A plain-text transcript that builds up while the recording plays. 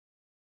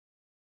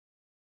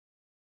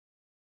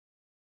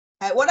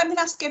What I'm going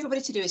to ask everybody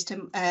to do is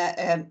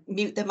to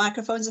mute their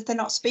microphones if they're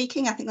not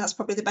speaking. I think that's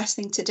probably the best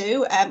thing to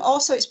do.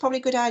 Also, it's probably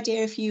a good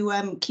idea if you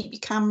keep your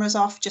cameras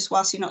off just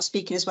whilst you're not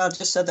speaking as well,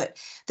 just so that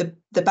the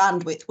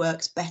bandwidth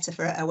works better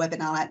for a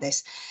webinar like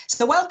this.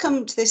 So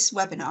welcome to this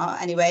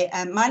webinar anyway.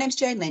 My name's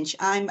Jane Lynch.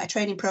 I'm a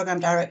training programme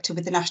director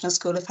with the National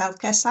School of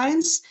Healthcare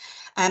Science.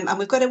 And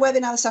we've got a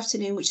webinar this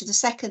afternoon, which is the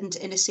second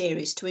in a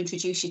series to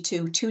introduce you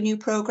to two new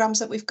programmes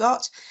that we've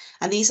got.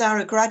 And these are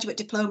a Graduate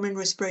Diploma in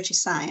Respiratory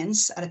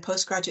Science and a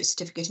Postgraduate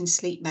Certificate in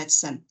Sleep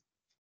Medicine.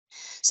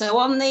 So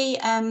on the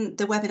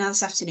webinar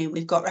this afternoon,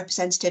 we've got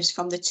representatives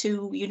from the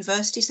two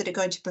universities that are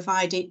going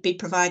to be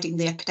providing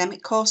the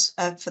academic course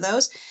for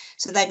those.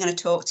 So they're going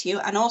to talk to you.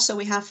 And also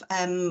we have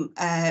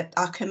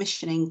our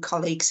commissioning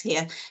colleagues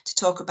here to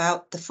talk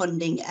about the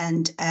funding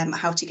and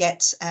how to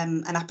get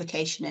an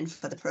application in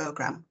for the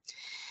programme.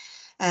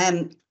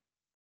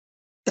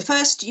 The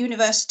first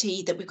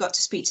university that we've got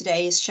to speak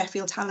today is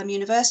Sheffield Hallam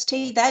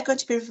University. They're going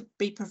to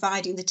be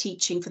providing the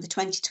teaching for the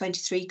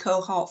 2023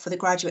 cohort for the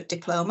Graduate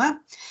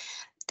Diploma.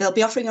 They'll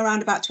be offering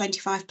around about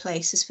 25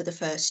 places for the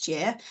first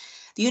year.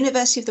 The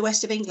University of the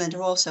West of England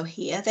are also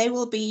here. They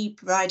will be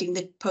providing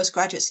the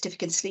Postgraduate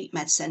Certificate in Sleep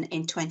Medicine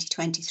in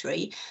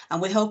 2023,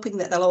 and we're hoping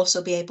that they'll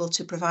also be able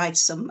to provide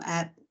some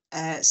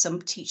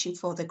teaching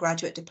for the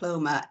Graduate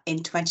Diploma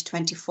in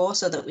 2024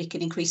 so that we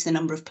can increase the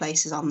number of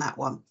places on that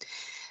one.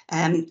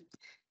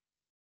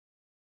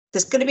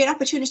 There's going to be an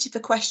opportunity for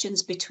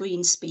questions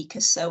between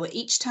speakers. So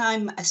each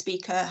time a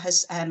speaker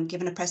has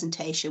given a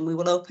presentation, we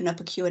will open up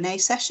a Q&A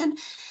session.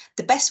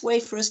 The best way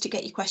for us to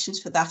get your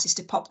questions for that is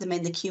to pop them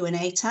in the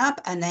Q&A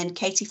tab, and then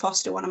Katie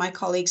Foster, one of my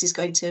colleagues, is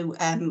going to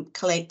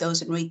collate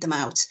those and read them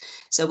out.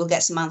 So we'll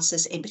get some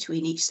answers in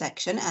between each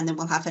section, and then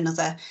we'll have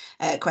another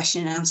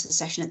question and answer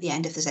session at the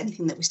end if there's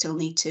anything that we still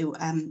need to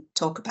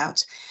talk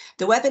about.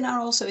 The webinar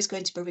also is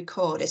going to be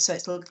recorded, so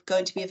it's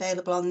going to be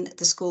available on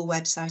the school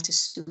website as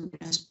soon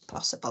as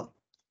possible.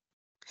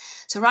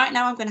 So right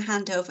now I'm going to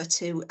hand over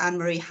to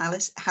Anne-Marie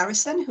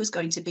Harrison, who's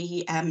going to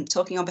be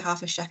talking on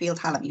behalf of Sheffield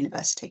Hallam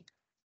University.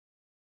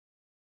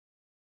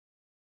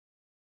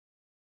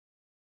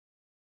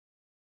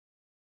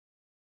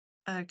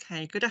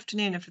 Okay, good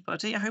afternoon,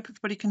 everybody. I hope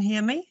everybody can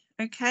hear me.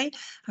 Okay,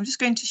 I'm just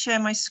going to share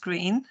my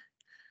screen,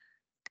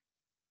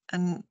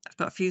 and I've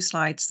got a few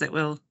slides that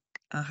will,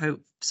 I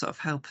hope, sort of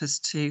help us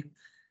to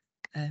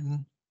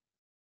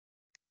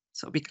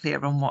sort of be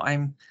clear on what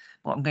I'm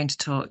going to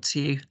talk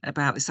to you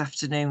about this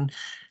afternoon.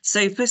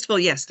 So first of all,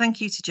 yes, thank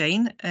you to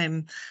Jane.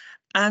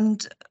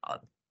 And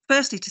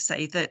firstly to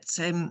say that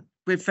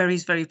we're very,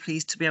 very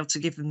pleased to be able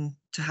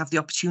to have the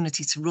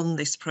opportunity to run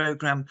this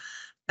programme.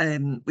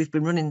 We've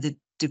been running the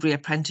degree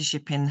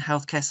apprenticeship in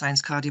healthcare science,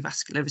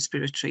 cardiovascular,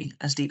 respiratory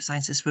and sleep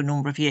sciences for a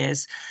number of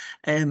years.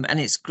 And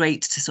it's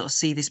great to sort of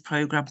see this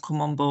programme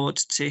come on board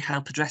to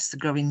help address the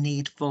growing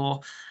need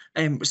for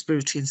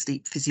respiratory and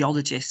sleep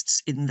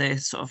physiologists in the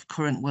sort of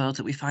current world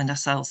that we find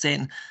ourselves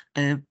in,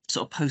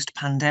 sort of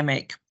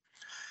post-pandemic.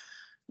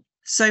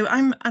 So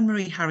I'm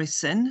Anne-Marie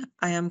Harrison.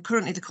 I am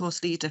currently the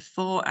course leader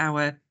for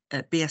our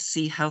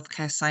BSc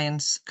Healthcare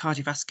Science,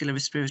 Cardiovascular,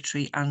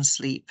 Respiratory and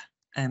Sleep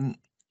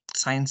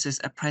Sciences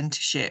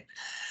apprenticeship.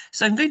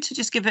 So I'm going to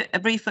just give a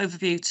brief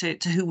overview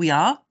to who we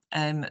are.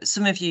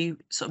 Some of you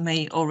sort of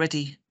may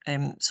already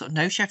sort of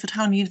know Sheffield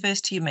Hallam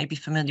University. You may be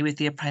familiar with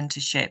the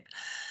apprenticeship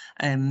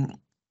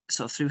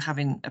sort of through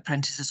having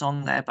apprentices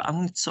on there, but I'm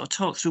going to sort of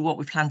talk through what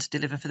we plan to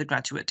deliver for the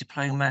Graduate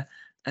Diploma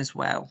as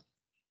well.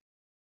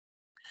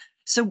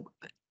 So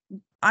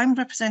I'm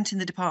representing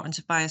the Department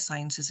of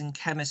Biosciences and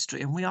Chemistry,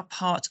 and we are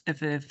part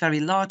of a very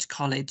large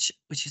college,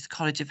 which is the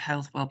College of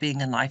Health,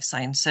 Wellbeing and Life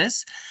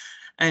Sciences.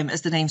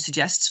 As the name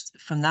suggests,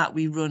 from that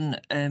we run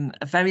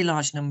a very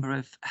large number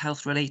of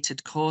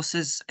health-related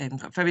courses,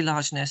 got a very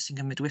large nursing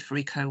and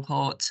midwifery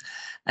cohort,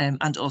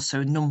 and also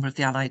a number of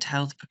the allied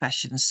health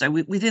professions. So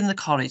within the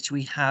college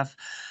we have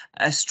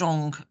a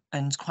strong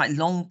and quite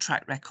long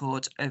track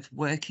record of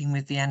working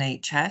with the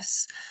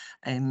NHS,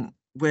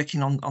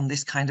 working on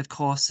this kind of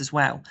course as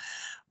well.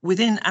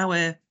 Within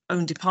our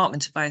own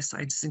Department of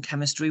Biosciences and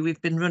Chemistry,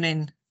 we've been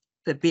running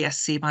the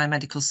BSc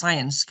Biomedical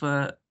Science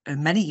for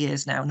many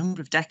years now, a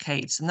number of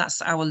decades, and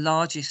that's our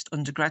largest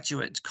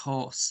undergraduate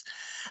course.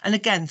 And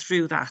again,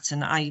 through that,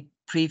 and I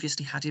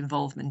previously had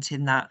involvement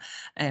in that,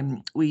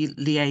 we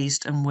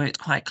liaised and worked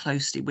quite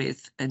closely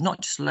with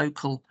not just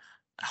local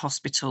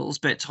hospitals,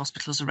 but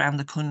hospitals around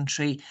the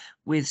country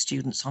with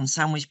students on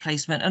sandwich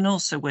placement, and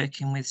also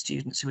working with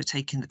students who are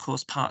taking the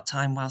course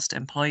part-time whilst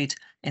employed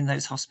in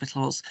those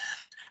hospitals.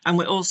 And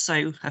we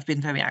also have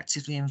been very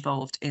actively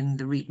involved in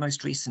the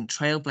most recent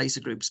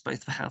trailblazer groups,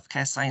 both for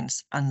healthcare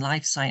science and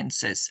life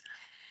sciences.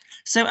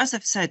 So as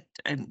I've said,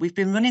 we've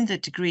been running the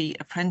degree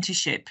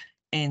apprenticeship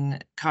in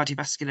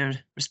cardiovascular,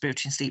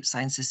 respiratory and sleep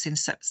sciences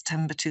since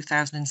September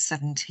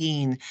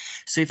 2017.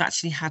 So we've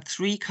actually had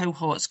 3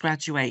 cohorts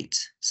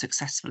graduate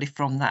successfully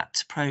from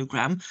that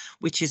programme,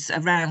 which is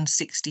around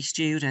 60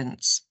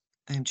 students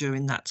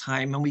during that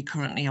time, and we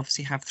currently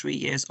obviously have 3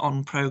 years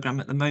on programme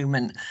at the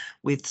moment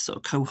with sort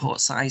of cohort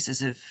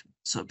sizes of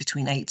sort of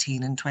between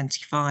 18 and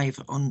 25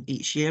 on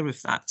each year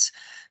of that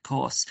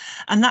course.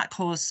 And that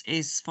course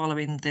is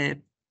following the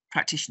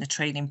Practitioner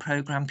Training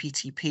Programme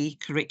PTP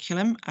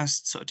curriculum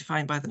as sort of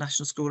defined by the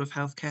National School of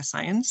Healthcare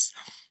Science.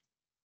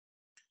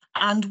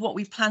 And what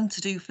we plan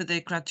to do for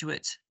the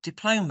Graduate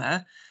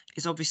Diploma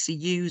is obviously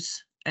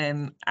use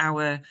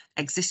our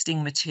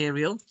existing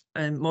material,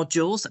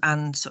 modules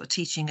and sort of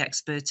teaching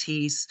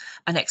expertise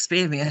and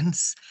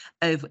experience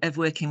of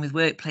working with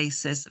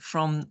workplaces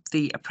from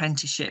the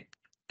apprenticeship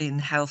in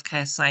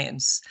healthcare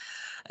science.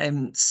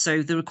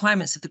 So the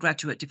requirements of the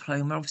Graduate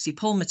Diploma obviously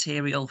pull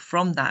material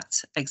from that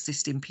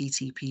existing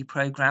PTP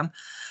programme.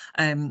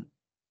 And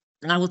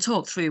I will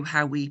talk through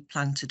how we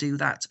plan to do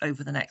that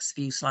over the next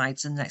few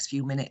slides and the next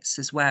few minutes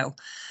as well.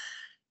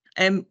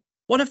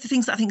 One of the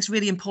things that I think is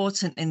really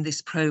important in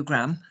this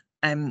programme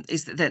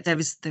is that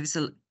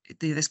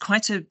there's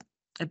quite a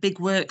big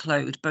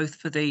workload both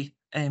for the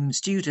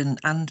student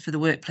and for the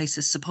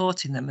workplaces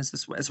supporting them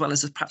as well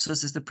as perhaps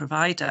us as the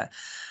provider.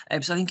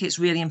 So I think it's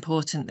really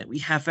important that we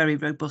have very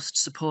robust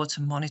support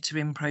and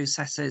monitoring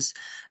processes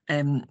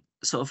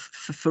sort of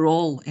for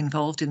all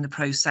involved in the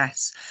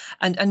process,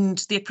 and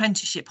the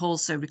apprenticeship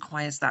also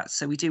requires that.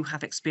 So we do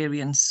have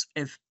experience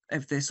of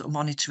the sort of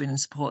monitoring and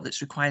support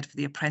that's required for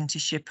the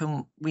apprenticeship,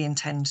 and we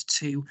intend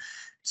to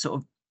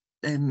sort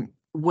of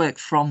work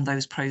from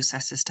those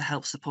processes to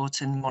help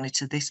support and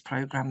monitor this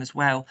programme as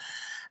well.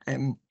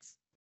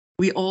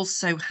 We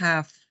also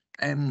have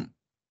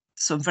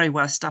some very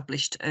well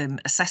established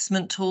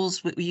assessment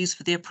tools that we use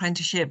for the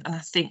apprenticeship, and I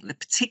think the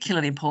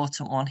particularly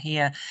important one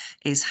here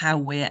is how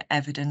we're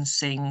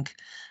evidencing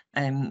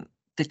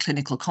the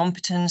clinical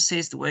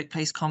competencies, the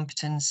workplace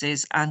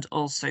competencies, and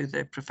also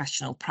the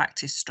professional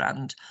practice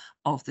strand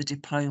of the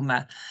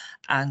diploma.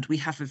 And we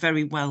have a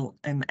very well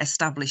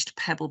established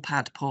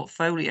PebblePad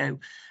portfolio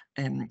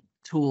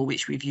tool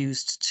which we've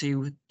used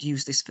to do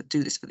this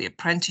for the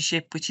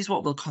apprenticeship, which is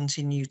what we'll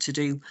continue to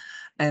do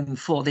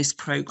for this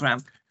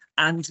programme.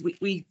 And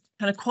we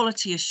kind of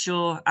quality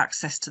assure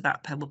access to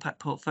that PebblePad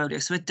portfolio.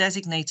 So a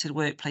designated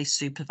workplace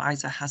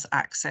supervisor has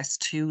access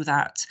to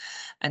that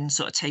and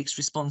sort of takes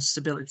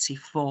responsibility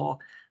for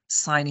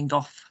signing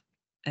off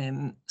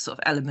sort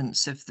of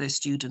elements of the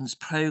student's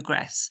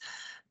progress.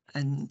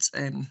 And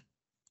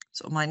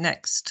sort of my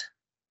next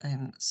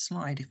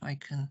slide, if I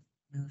can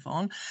move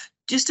on.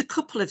 Just a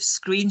couple of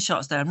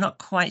screenshots there. I'm not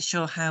quite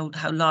sure how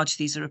large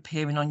these are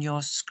appearing on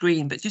your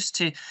screen, but just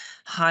to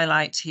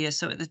highlight here.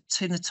 So in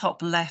the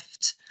top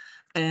left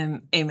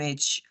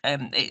image,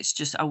 it's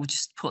just, I will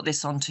just put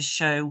this on to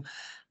show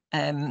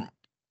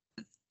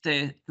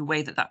the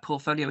way that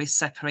portfolio is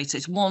separated.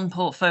 It's one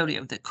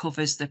portfolio that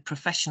covers the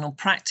professional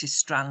practice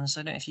strands.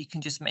 I don't know if you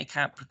can just make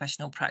out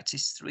professional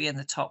practice 3 in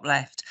the top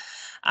left,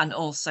 and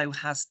also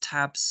has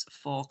tabs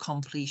for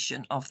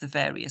completion of the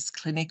various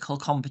clinical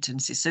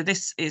competencies. So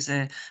this is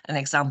an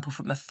example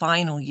from a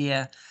final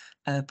year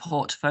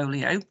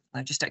portfolio.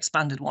 I've just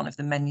expanded one of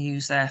the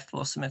menus there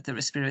for some of the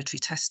respiratory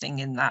testing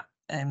in that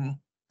as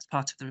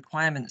part of the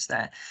requirements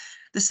there.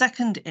 The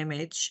second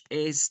image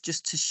is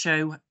just to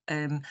show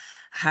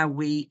how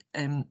we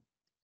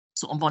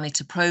sort of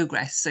monitor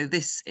progress. So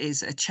this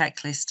is a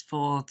checklist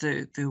for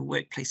the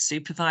workplace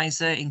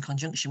supervisor in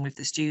conjunction with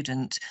the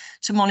student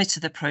to monitor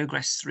the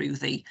progress through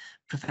the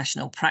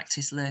professional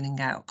practice learning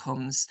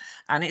outcomes.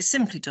 And it's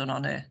simply done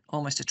on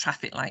almost a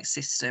traffic light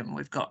system.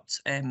 We've got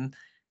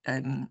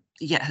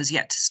has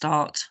yet to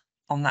start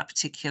on that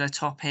particular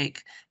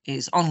topic,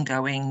 is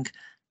ongoing,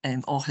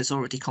 or has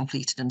already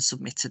completed and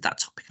submitted that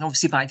topic. And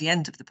obviously by the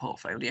end of the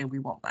portfolio, we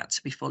want that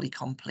to be fully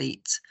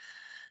complete.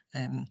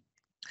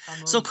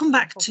 So I'll come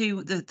back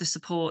to the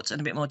support and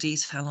a bit more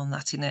detail on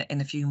that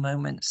in a few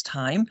moments'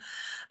 time.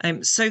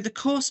 So the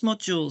course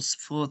modules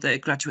for the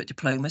Graduate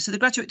Diploma. So the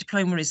Graduate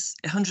Diploma is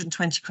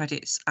 120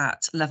 credits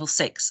at level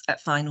 6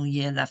 at final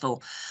year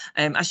level.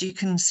 As you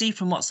can see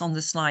from what's on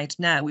the slide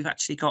now, we've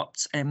actually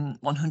got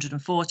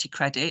 140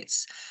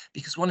 credits,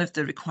 because one of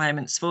the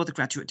requirements for the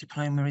Graduate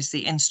Diploma is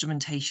the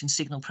Instrumentation,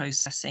 Signal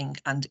Processing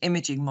and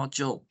Imaging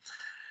module,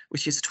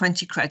 which is a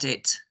 20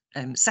 credit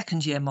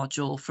second year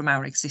module from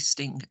our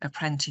existing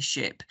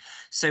apprenticeship.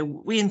 So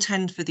we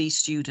intend for these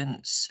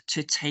students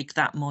to take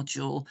that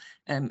module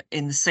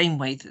in the same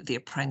way that the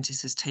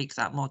apprentices take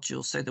that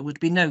module. So there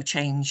would be no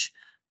change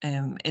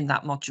in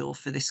that module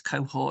for this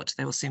cohort.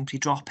 They will simply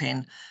drop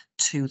in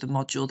to the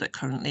module that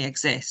currently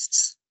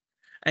exists.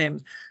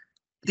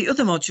 The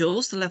other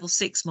modules, the level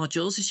 6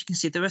 modules, as you can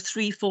see, there are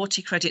 3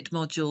 40 credit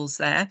modules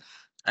there.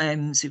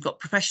 So you've got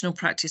professional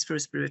practice for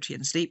respiratory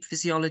and sleep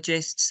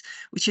physiologists,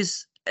 which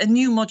is a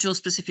new module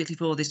specifically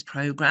for this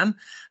programme,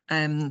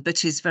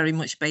 but is very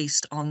much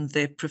based on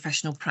the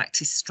professional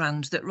practice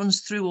strand that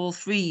runs through all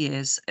 3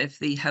 years of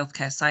the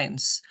healthcare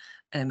science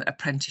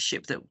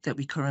apprenticeship that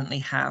we currently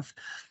have.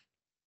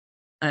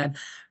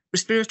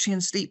 Respiratory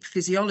and sleep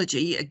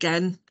physiology,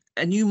 again,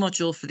 a new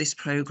module for this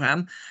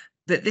programme,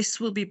 but this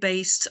will be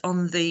based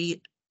on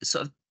the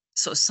sort of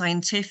sort of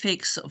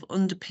scientific sort of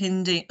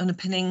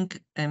underpinning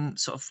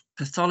sort of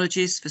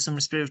pathologies for some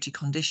respiratory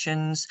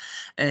conditions,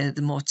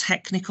 the more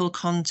technical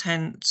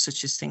content,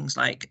 such as things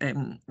like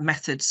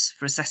methods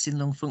for assessing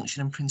lung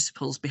function and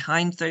principles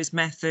behind those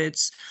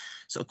methods,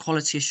 sort of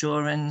quality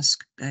assurance,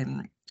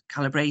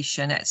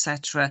 calibration,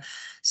 etc.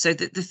 So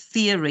that the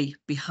theory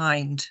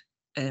behind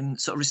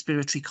sort of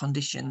respiratory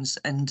conditions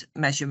and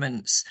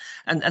measurements,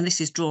 and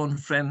this is drawn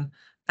from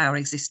our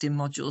existing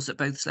modules at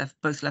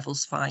both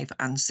levels 5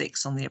 and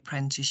 6 on the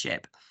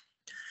apprenticeship.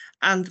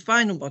 And the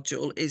final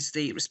module is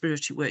the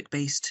respiratory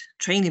work-based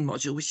training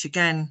module, which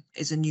again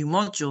is a new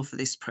module for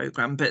this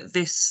programme, but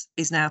this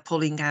is now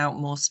pulling out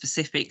more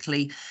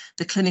specifically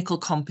the clinical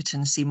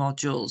competency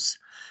modules.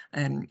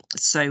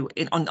 So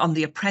on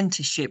the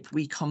apprenticeship,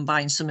 we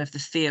combine some of the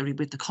theory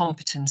with the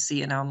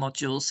competency in our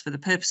modules. For the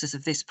purposes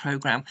of this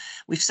programme,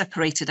 we've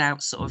separated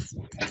out sort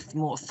of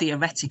more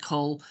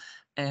theoretical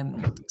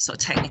sort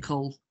of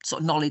technical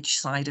sort of knowledge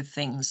side of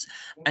things,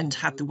 and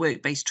had the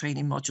work-based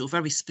training module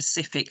very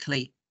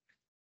specifically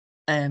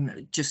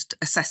just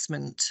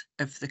assessment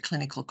of the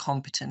clinical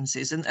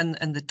competencies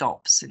and the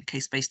DOPS and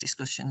case-based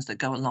discussions that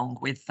go along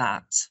with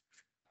that.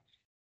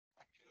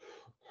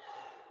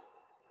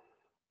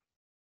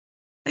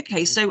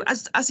 Okay, so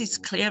as is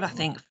clear, I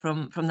think,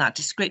 from that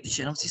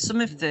description, obviously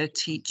some of the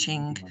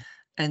teaching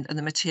and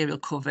the material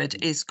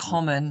covered is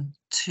common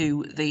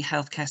to the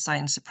healthcare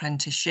science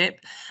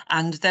apprenticeship,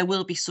 and there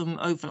will be some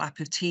overlap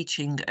of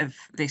teaching of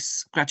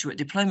this graduate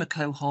diploma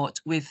cohort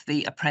with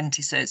the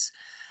apprentices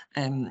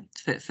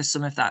for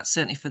some of that,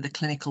 certainly for the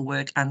clinical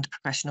work and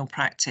professional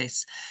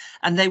practice.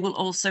 And they will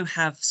also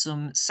have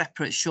some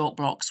separate short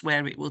blocks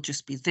where it will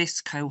just be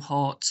this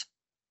cohort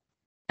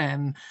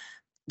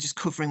just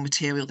covering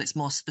material that's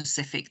more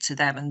specific to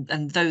them,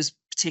 and those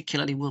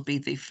particularly will be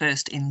the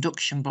first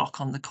induction block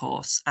on the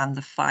course and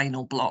the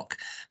final block,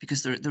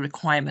 because the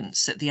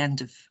requirements at the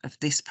end of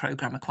this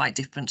programme are quite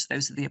different to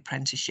those of the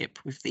apprenticeship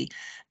with the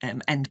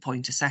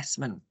endpoint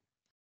assessment.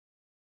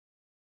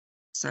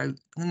 So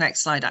the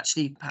next slide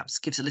actually perhaps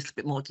gives a little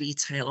bit more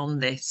detail on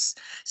this.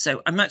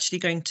 So I'm actually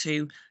going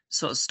to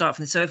sort of start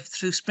from this. So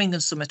through spring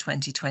and summer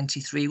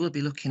 2023, we'll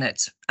be looking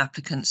at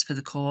applicants for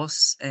the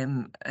course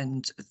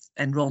and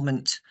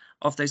enrolment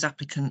of those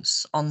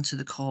applicants onto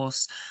the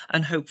course,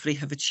 and hopefully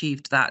have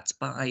achieved that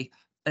by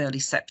early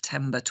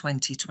September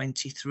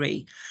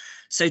 2023.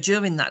 So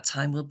during that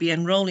time, we'll be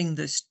enrolling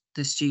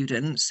the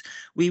students.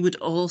 We would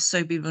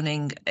also be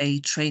running a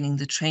training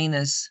the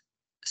trainers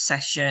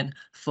session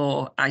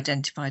for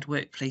identified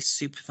workplace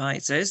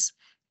supervisors,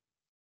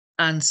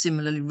 and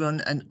similarly run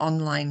an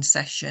online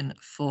session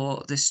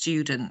for the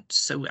students.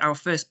 So our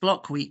first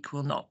block week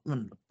will not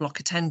run, block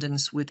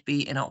attendance would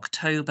be in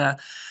October,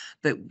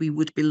 but we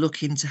would be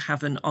looking to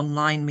have an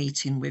online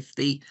meeting with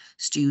the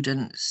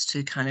students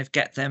to kind of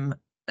get them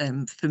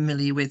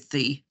familiar with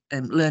the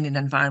learning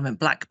environment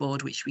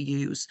Blackboard, which we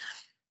use,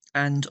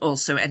 and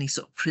also any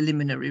sort of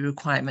preliminary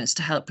requirements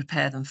to help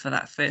prepare them for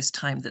that first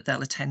time that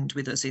they'll attend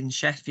with us in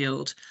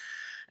Sheffield.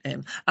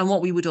 And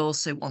what we would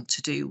also want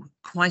to do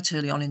quite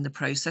early on in the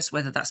process,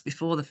 whether that's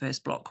before the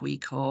first block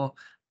week or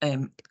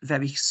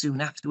very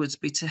soon afterwards,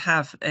 be to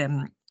have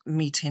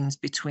meetings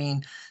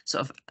between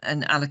sort of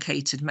an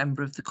allocated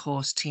member of the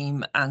course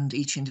team and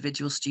each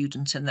individual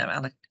student and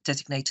their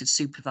designated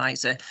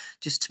supervisor,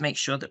 just to make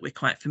sure that we're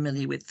quite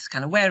familiar with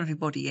kind of where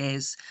everybody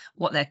is,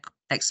 what their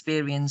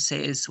experience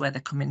is, where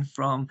they're coming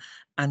from,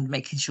 and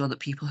making sure that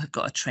people have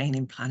got a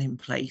training plan in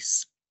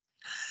place.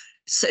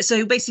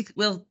 So basically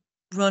we'll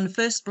run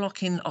first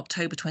block in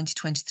October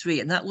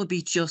 2023, and that will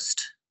be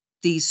just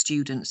these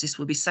students. This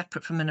will be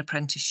separate from an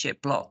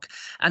apprenticeship block,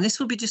 and this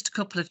will be just a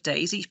couple of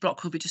days. Each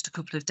block will be just a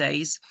couple of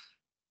days,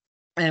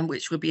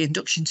 which will be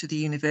induction to the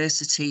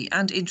university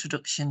and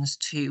introductions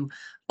to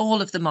all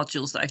of the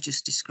modules that I've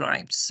just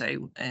described.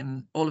 So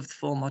all of the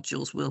 4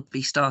 modules will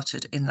be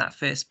started in that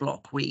first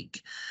block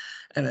week.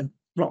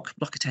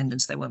 Block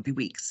attendance, there won't be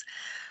weeks.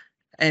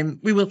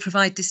 We will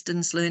provide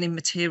distance learning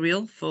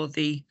material for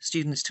the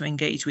students to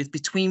engage with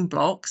between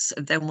blocks.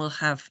 And then we'll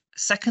have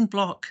second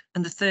block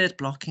and the third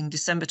block in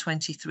December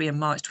 23 and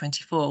March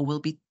 24 will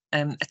be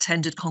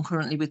attended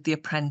concurrently with the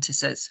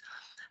apprentices.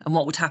 And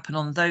what would happen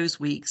on those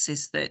weeks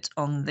is that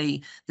on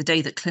the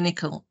day that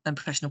clinical and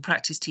professional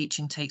practice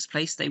teaching takes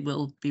place, they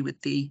will be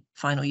with the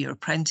final year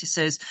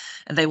apprentices,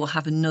 and they will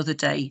have another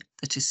day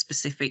that is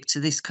specific to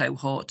this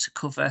cohort to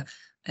cover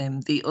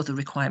the other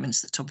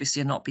requirements that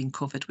obviously are not being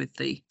covered with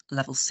the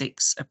level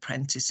 6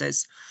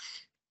 apprentices.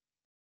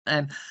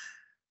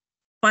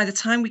 By the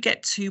time we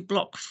get to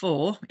block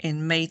 4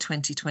 in May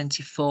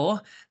 2024,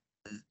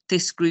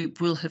 this group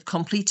will have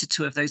completed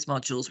 2 of those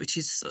modules, which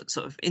is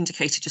sort of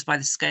indicated just by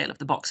the scale of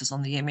the boxes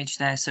on the image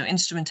there. So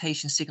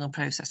instrumentation, signal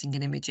processing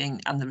and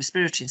imaging, and the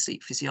respiratory and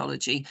sleep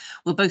physiology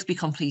will both be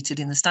completed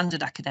in the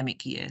standard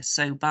academic year.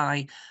 So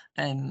by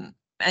end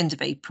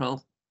of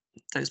April,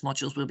 those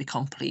modules will be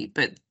complete,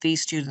 but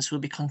these students will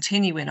be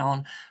continuing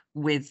on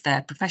with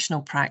their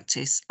professional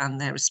practice and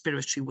their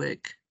respiratory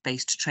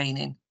work-based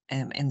training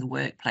in the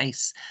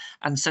workplace.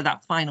 And so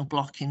that final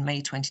block in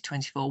May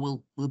 2024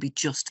 will be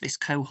just this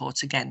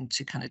cohort again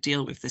to kind of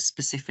deal with the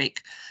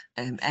specific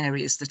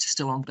areas that are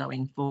still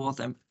ongoing for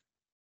them.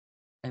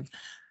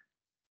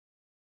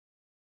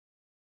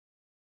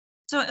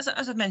 So as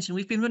I mentioned,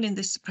 we've been running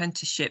this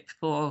apprenticeship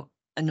for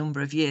a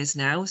number of years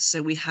now,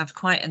 so we have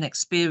quite an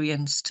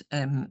experienced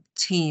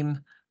team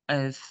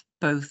of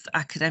both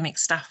academic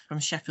staff from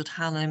Sheffield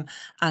Hallam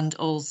and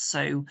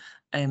also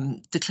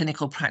the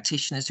clinical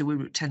practitioners, who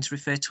we tend to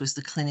refer to as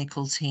the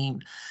clinical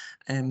team.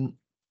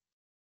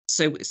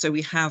 So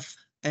we have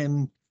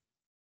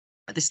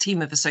this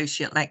team of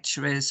associate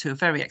lecturers who are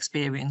very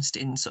experienced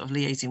in sort of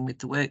liaising with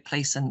the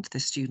workplace and the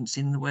students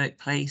in the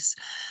workplace.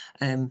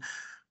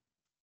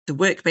 The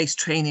work-based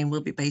training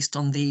will be based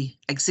on the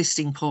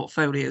existing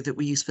portfolio that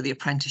we use for the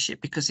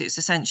apprenticeship, because it's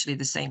essentially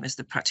the same as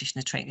the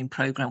practitioner training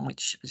programme,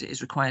 which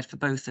is required for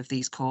both of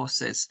these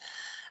courses.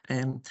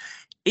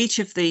 Each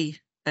of the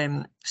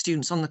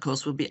students on the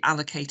course will be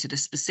allocated a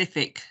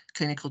specific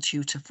clinical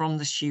tutor from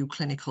the SHU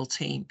clinical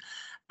team.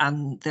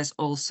 And there's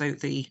also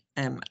the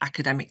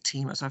academic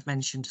team, as I've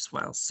mentioned as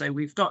well. So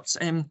we've got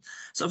sort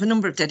of a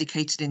number of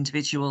dedicated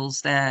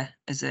individuals there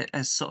as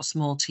a sort of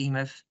small team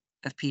of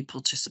people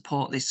to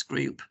support this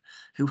group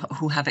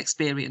who have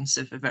experience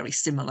of a very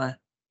similar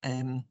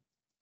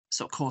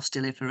sort of course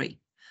delivery.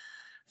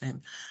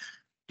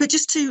 But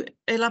just to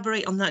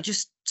elaborate on that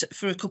just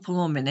for a couple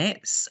more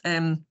minutes,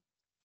 I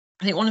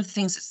think one of the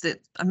things that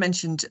I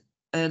mentioned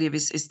earlier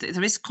is that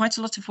there is quite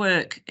a lot of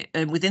work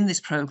within this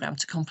programme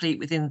to complete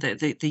within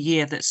the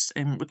year that's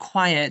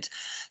required.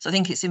 So I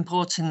think it's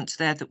important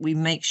there that we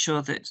make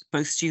sure that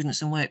both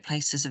students and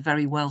workplaces are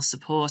very well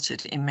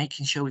supported in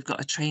making sure we've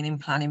got a training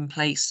plan in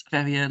place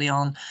very early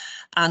on,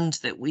 and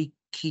that we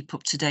keep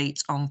up to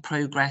date on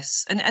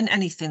progress and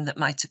anything that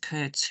might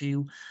occur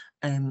to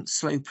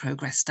slow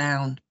progress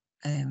down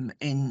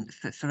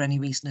for any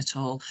reason at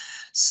all.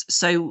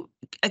 So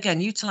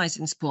again,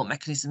 utilising support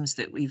mechanisms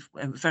that we've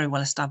very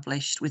well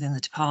established within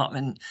the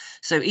department.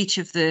 So each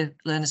of the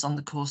learners on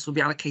the course will be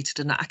allocated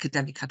an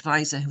academic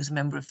advisor who is a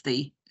member of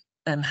the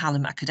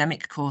Hallam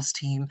academic course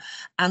team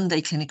and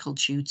a clinical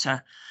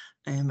tutor,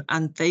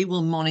 and they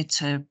will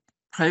monitor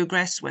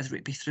progress, whether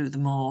it be through the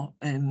more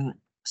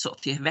sort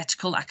of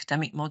theoretical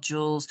academic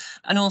modules,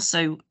 and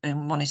also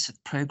monitor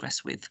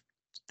progress with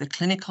the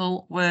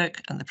clinical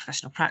work and the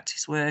professional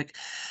practice work.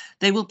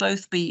 They will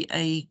both be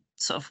a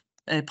sort of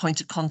a point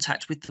of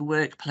contact with the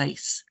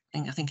workplace.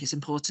 And I think it's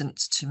important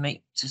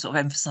to sort of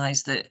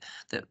emphasise that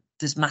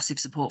there's massive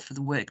support for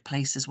the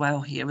workplace as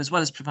well here, as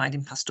well as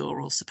providing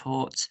pastoral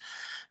support.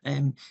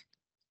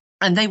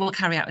 And they will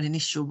carry out an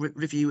initial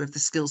review of the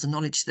skills and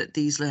knowledge that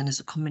these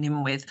learners are coming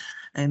in with.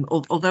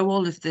 Although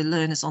all of the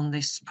learners on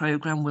this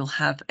programme will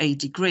have a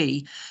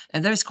degree,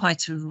 and there is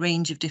quite a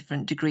range of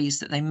different degrees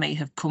that they may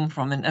have come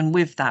from, and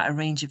with that, a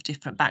range of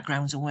different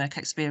backgrounds and work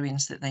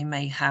experience that they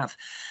may have.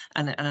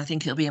 And I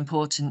think it'll be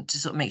important to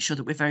sort of make sure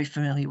that we're very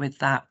familiar with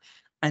that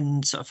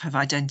and sort of have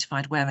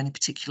identified where any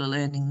particular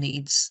learning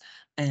needs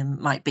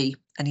might be,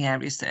 any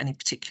areas that any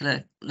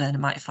particular learner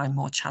might find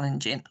more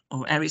challenging,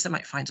 or areas they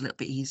might find a little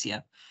bit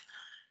easier.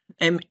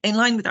 In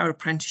line with our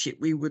apprenticeship,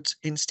 we would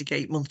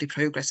instigate monthly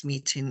progress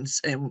meetings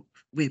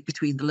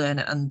between the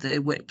learner and the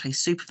workplace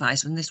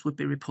supervisor, and this would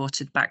be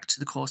reported back to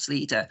the course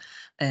leader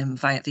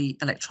via the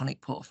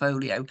electronic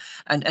portfolio.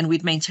 And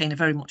we'd maintain a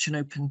very much an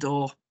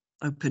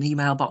open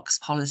email box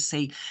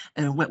policy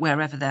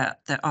wherever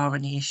there are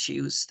any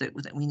issues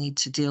that we need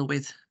to deal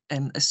with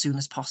as soon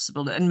as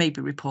possible, and maybe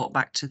report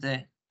back to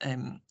the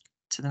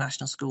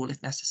national school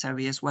if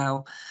necessary as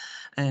well.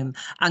 And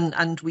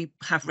we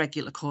have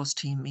regular course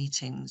team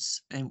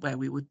meetings where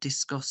we would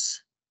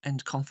discuss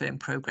and confirm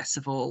progress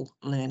of all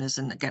learners,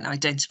 and again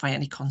identify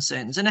any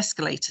concerns and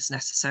escalate as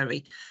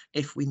necessary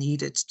if we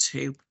needed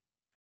to.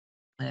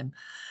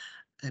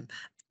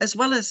 As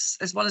well as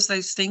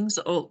those things,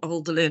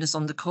 all the learners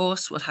on the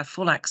course will have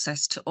full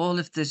access to all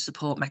of the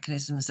support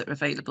mechanisms that are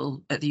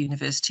available at the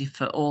university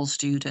for all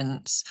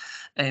students.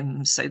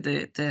 So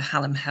the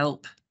Hallam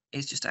Help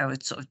is just our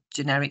sort of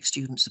generic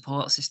student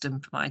support system,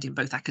 providing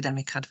both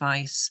academic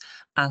advice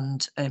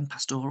and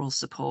pastoral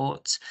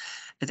support.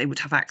 They would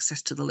have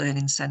access to the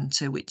Learning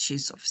Centre, which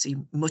is obviously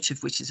much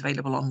of which is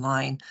available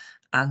online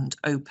and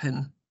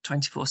open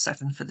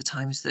 24/7 for the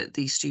times that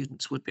these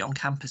students would be on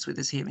campus with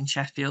us here in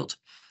Sheffield.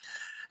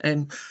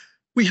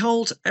 We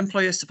hold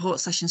employer support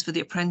sessions for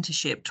the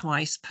apprenticeship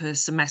twice per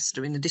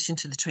semester, in addition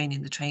to the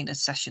training the trainers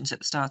sessions at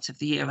the start of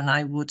the year, and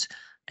I would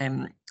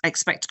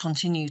expect to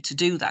continue to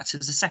do that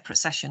as a separate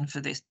session for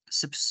the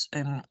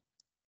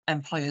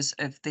employers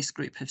of this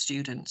group of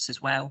students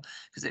as well,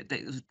 because it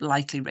would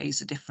likely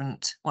raise a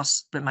different,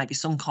 whilst there might be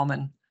some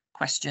common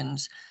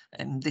questions,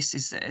 and this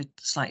is a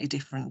slightly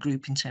different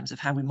group in terms of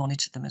how we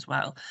monitor them as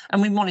well.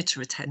 And we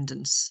monitor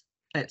attendance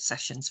at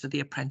sessions for the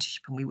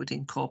apprenticeship, and we would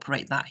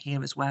incorporate that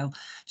here as well,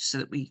 just so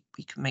that we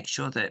can make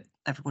sure that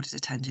everybody's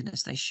attending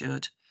as they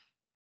should.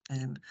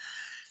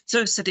 So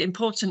as I said,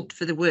 important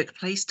for the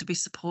workplace to be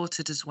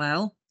supported as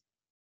well.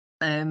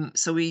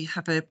 So we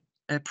have a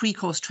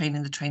pre-course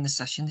training, the trainer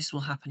session. This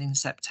will happen in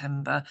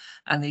September,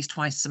 and these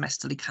twice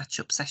semesterly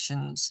catch-up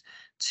sessions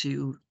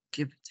to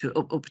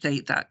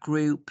update that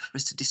group, for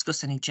us to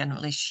discuss any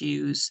general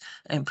issues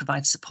and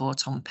provide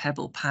support on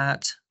Pebble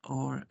Pad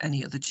or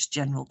any other just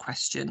general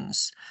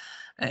questions.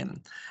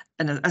 And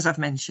as I've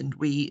mentioned,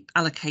 we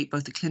allocate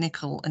both a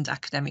clinical and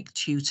academic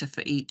tutor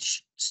for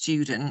each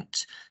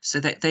student, so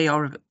that they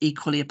are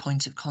equally a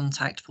point of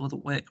contact for the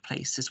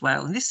workplace as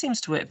well. And this seems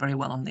to work very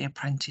well on the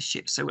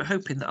apprenticeship. So we're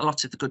hoping that a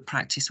lot of the good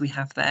practice we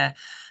have there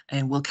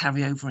will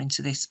carry over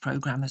into this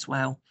programme as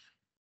well.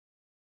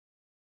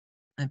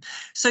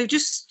 So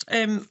just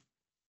a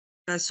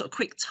sort of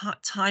quick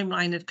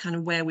timeline of kind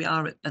of where we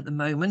are at the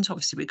moment.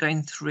 Obviously, we're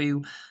going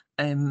through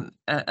an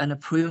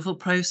approval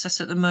process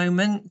at the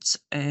moment,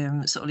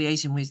 sort of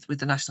liaising with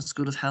the National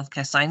School of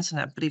Healthcare Science, and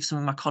I believe some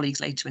of my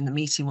colleagues later in the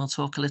meeting will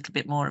talk a little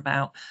bit more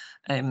about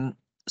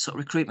sort of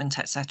recruitment,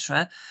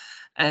 etc.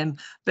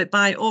 But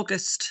by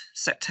August,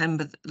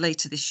 September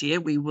later this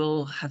year, we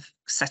will have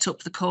set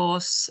up the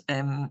course.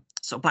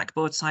 Sort of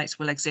Blackboard sites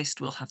will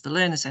exist. We'll have the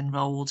learners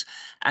enrolled,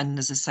 and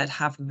as I said,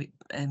 have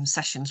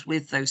sessions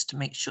with those to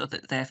make sure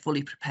that they're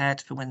fully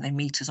prepared for when they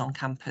meet us on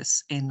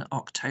campus in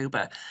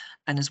October,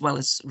 and as well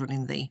as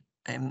running the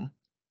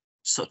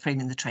sort of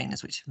training the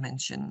trainers, which I've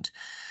mentioned.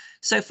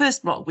 So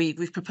first block,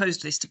 we've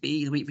proposed this to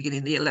be the week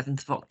beginning the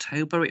 11th of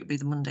October. It would be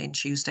the Monday and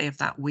Tuesday of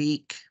that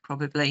week,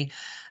 probably.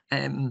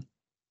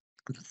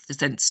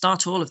 Then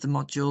start all of the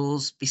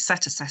modules, be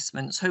set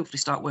assessments, hopefully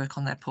start work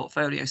on their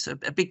portfolio. So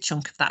a big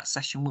chunk of that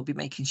session will be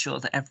making sure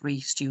that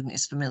every student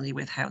is familiar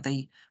with how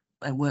they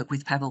work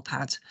with Pebble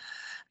Pad.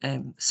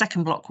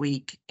 Second block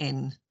week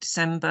in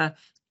December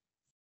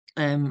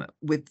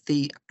with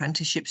the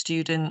apprenticeship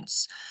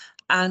students,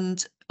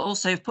 and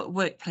also put a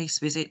workplace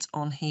visit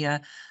on here.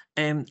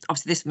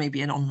 Obviously this may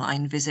be an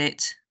online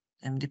visit,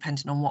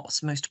 depending on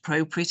what's most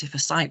appropriate. If a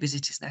site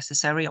visit is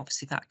necessary,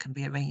 obviously that can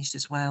be arranged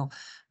as well.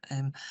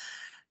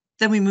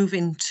 Then we move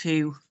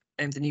into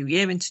the new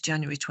year, into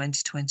January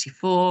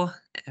 2024.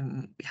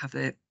 We have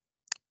a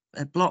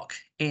block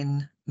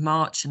in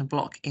March and a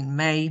block in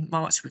May.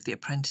 March with the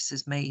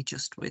apprentices, May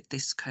just with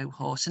this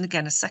cohort. And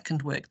again, a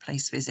second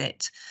workplace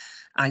visit,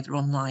 either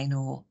online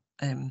or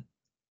in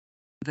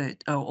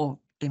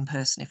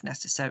person if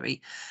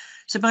necessary.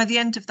 So by the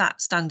end of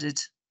that standard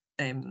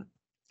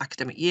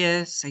academic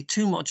year, say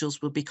 2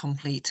 modules will be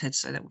completed,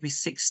 so that will be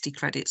 60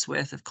 credits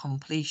worth of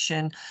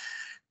completion.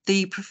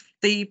 The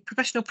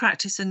professional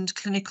practice and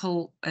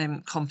clinical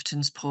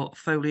competence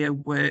portfolio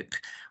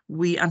work,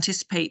 we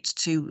anticipate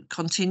to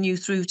continue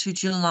through to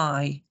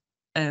July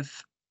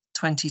of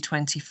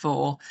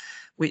 2024,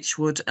 which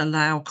would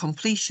allow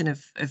completion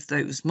of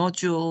those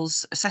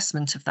modules,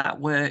 assessment of that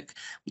work,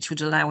 which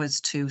would allow us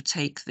to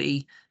take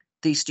these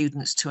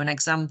students to an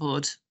exam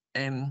board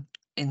in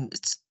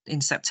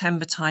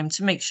September time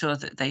to make sure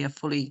that they are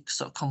fully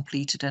sort of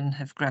completed and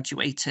have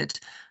graduated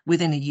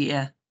within a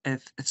year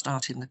of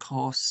starting the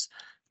course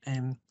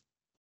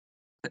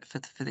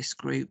for this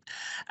group.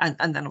 And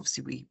then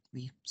obviously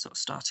we sort of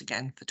start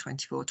again for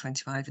 24,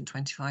 25 and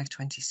 25,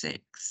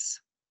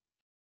 26.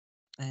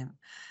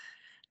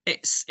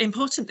 It's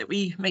important that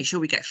we make sure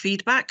we get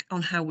feedback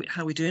on how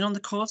we're doing on the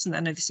course, and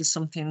I know this is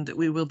something that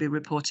we will be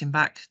reporting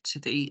back to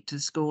the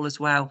school as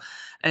well.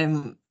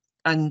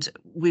 And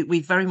we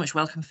very much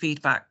welcome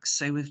feedback.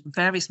 So with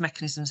various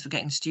mechanisms for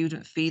getting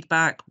student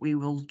feedback, we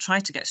will try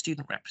to get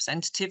student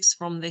representatives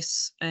from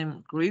this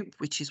group,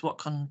 which is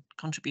what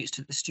contributes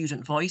to the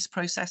student voice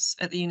process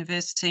at the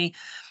university.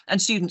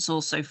 And students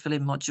also fill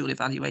in module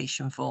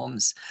evaluation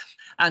forms.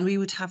 And we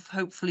would have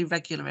hopefully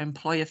regular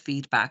employer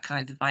feedback,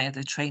 either via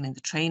the training the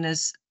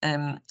trainers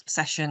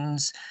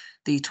sessions,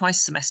 the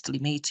twice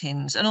semesterly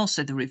meetings, and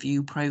also the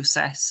review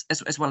process,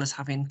 as well as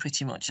having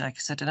pretty much, like I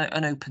said,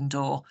 an open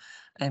door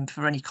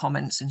for any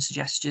comments and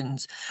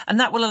suggestions. And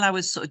that will allow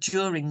us sort of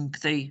during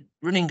the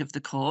running of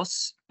the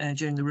course,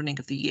 during the running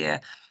of the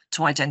year,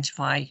 to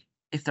identify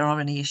if there are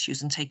any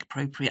issues and take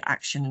appropriate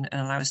action,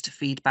 and allow us to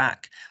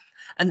feedback.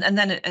 And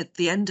then at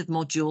the end of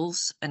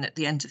modules and at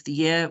the end of the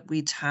year,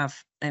 we'd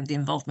have the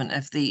involvement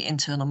of the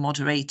internal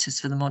moderators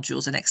for the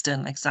modules and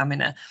external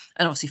examiner,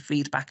 and obviously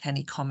feedback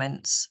any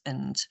comments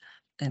and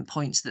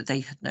points that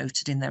they had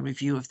noted in their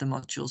review of the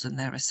modules and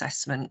their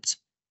assessment.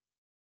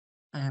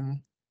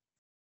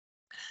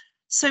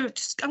 So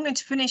I'm going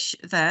to finish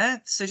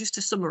there. So just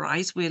to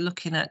summarise, we're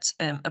looking at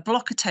a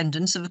block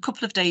attendance of a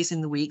couple of days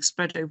in the week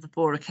spread over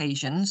 4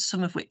 occasions,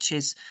 some of which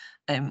is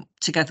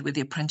together with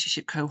the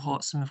apprenticeship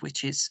cohort, some of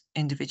which is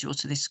individual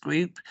to this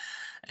group.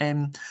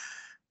 And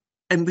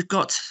we've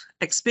got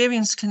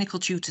experienced clinical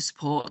tutor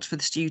support for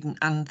the student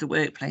and the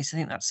workplace. I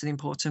think that's an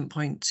important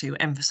point to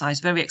emphasise.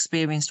 Very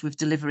experienced with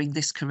delivering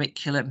this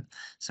curriculum.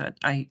 So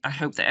I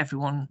hope that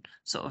everyone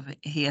sort of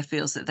here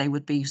feels that they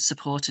would be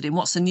supported in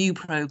what's a new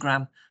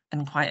programme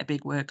and quite a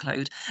big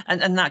workload.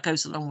 And that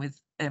goes along with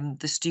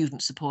the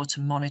student support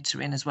and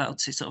monitoring as well,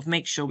 to sort of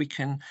make sure we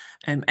can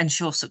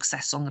ensure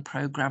success on the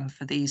programme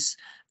for these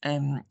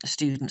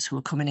students who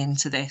are coming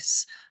into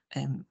this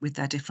with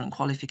their different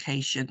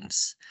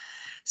qualifications.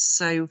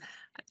 So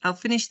I'll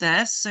finish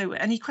there. So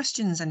any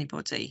questions,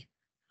 anybody?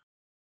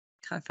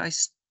 If I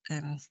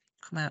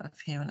come out of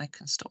here and I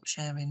can stop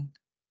sharing.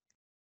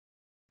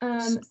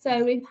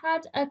 So we've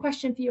had a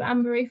question for you,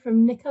 Anne-Marie,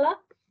 from Nicola.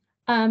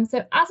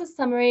 So as a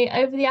summary,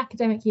 over the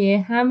academic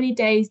year, how many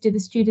days do the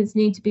students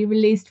need to be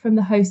released from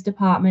the host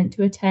department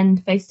to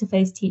attend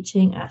face-to-face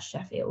teaching at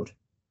Sheffield?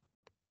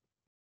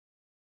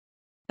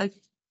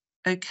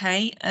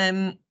 Okay,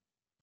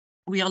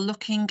 we are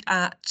looking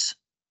at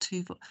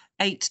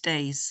 8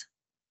 days.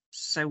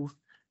 So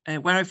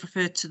where I've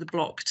referred to the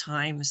block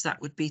times, that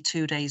would be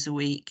 2 days a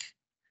week.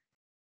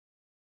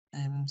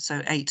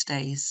 So 8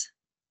 days.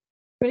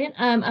 Brilliant.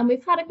 And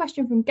we've had a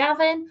question from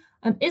Gavin.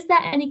 Is there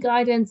any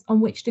guidance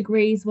on which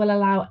degrees will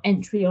allow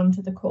entry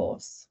onto the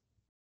course?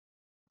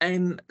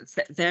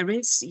 There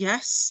is,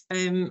 yes.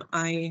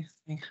 I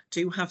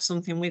do have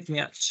something with me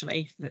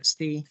actually. That's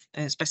the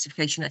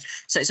specification.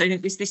 So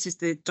this is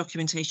the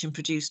documentation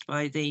produced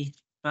by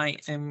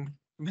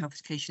from Health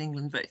Education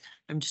England, but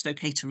I'm just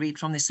okay to read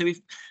from this. So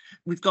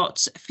we've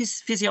got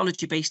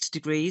physiology-based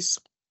degrees,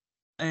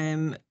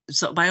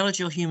 sort of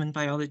biology or human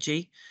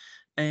biology,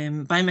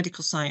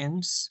 biomedical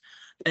science,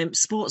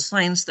 sports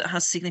science that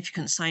has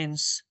significant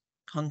science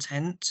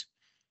content,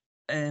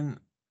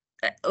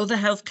 other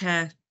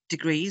healthcare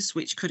degrees,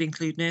 which could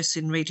include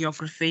nursing,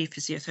 radiography,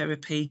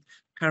 physiotherapy,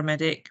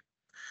 paramedic,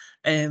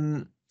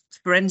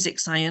 forensic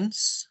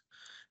science,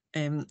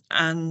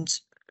 and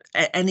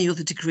any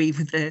other degree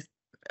with a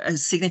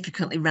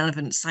significantly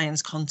relevant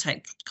science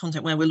content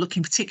where we're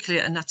looking particularly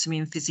at anatomy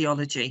and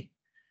physiology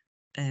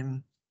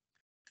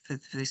for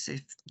this.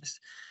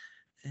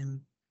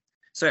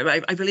 So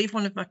I believe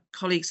one of my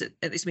colleagues at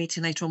this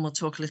meeting later on will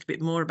talk a little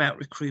bit more about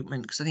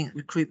recruitment, because I think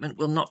recruitment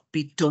will not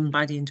be done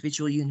by the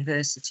individual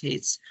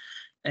universities.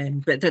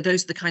 But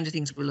those are the kind of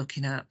things we're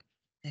looking at,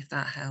 if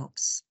that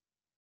helps.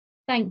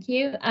 Thank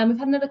you. We've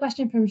had another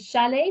question from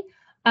Shelley.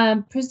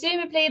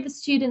 Presumably the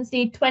students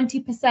need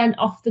 20%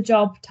 off the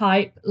job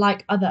type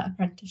like other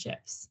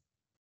apprenticeships.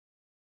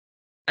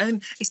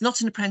 It's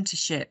not an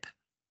apprenticeship.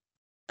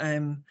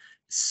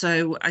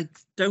 So I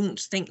don't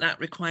think that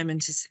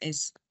requirement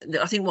is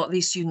I think what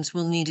these students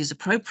will need is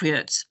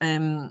appropriate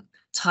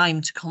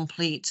time to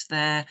complete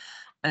their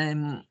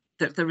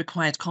the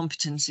required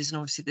competencies, and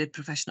obviously the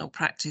professional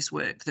practice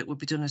work that would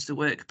be done as the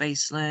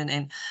work-based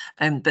learning.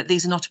 But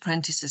these are not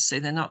apprentices, so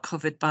they're not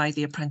covered by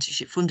the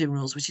apprenticeship funding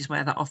rules, which is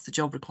where that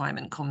off-the-job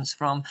requirement comes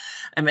from.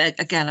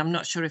 Again, I'm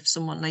not sure if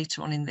someone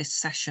later on in this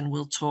session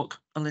will talk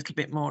a little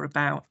bit more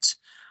about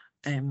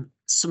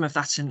some of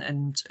that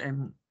and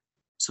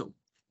sort of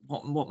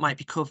what might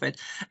be covered,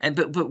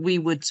 but we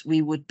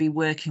would be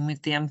working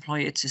with the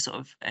employer to sort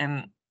of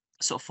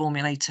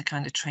formulate a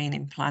kind of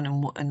training plan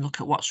and look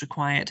at what's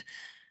required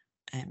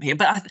here.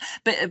 But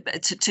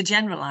to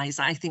generalise,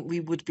 I think we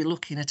would be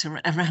looking at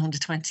around a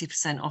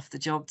 20% off the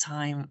job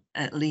time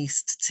at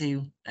least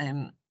to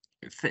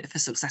for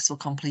successful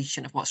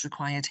completion of what's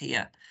required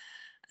here.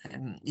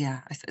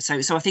 Yeah,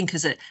 so I think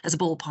as a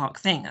ballpark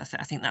thing, I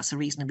think that's a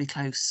reasonably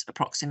close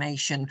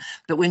approximation,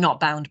 but we're not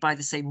bound by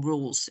the same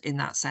rules in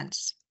that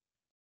sense.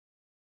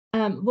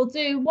 We'll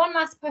do one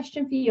last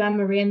question for you,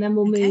 Anne-Marie, and then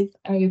we'll move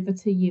over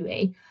to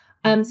UE.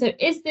 So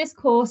is this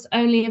course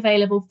only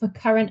available for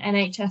current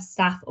NHS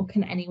staff, or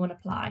can anyone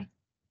apply?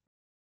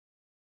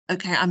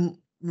 Okay, I'm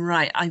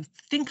right. I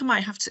think I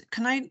might have to,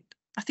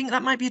 I think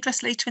that might be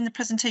addressed later in the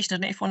presentation. I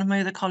don't know if one of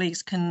my other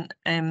colleagues can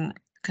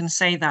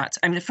say that.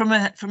 I mean, from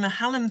a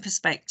Hallam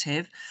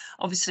perspective,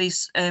 obviously,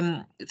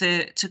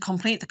 to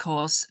complete the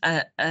course,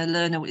 a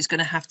learner is going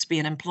to have to be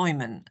in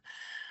employment.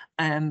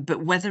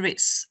 But whether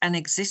it's an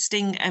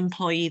existing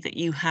employee that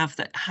you have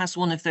that has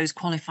one of those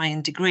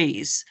qualifying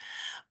degrees,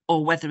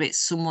 or whether it's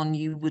someone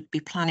you would be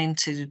planning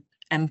to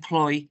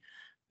employ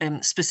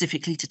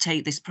specifically to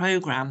take this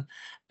programme,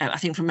 I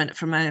think from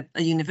a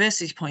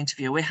university point of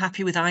view, we're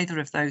happy with either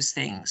of those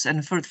things.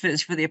 And for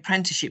the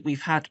apprenticeship,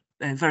 we've had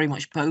very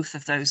much both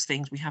of those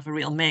things. We have a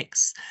real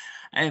mix,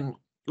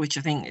 which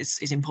I think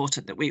is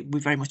important, that we're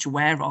very much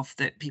aware of,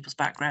 that people's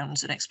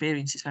backgrounds and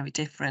experience is very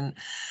different.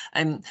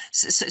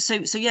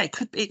 So yeah, it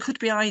could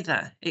be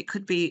either. It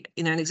could be,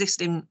 you know, an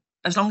existing,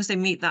 as long as they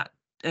meet that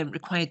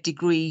required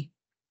degree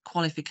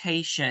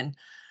qualification,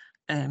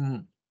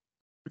 then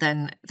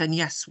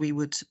yes, we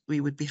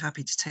would be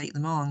happy to take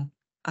them on.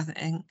 I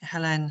think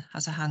Helen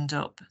has a hand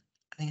up.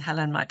 I think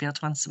Helen might be able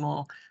to answer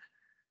more.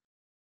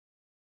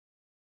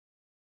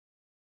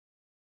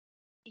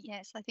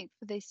 Yes, I think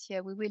for this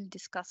year we will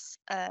discuss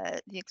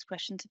the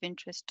expressions of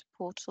interest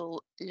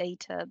portal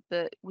later,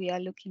 but we are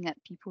looking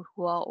at people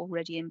who are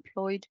already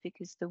employed,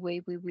 because the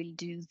way we will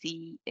do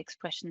the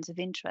expressions of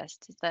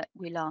interest is that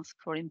we'll ask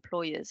for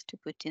employers to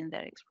put in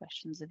their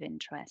expressions of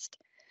interest.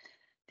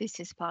 This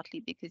is partly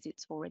because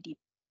it's already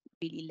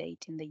really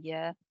late in the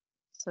year,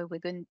 so we're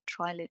going to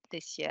trial it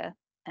this year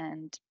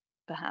and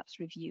perhaps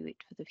review it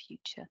for the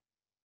future.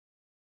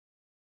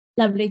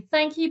 Lovely,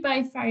 thank you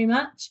both very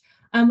much.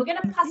 We're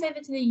going to pass over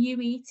to the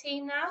UE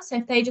team now, so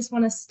if they just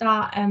want to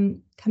start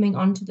coming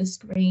onto the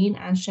screen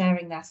and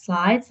sharing their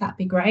slides, that'd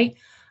be great.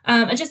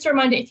 And just a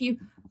reminder, if you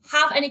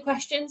have any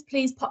questions,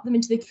 please pop them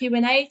into the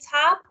Q&A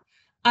tab.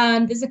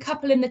 There's a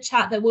couple in the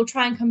chat that we'll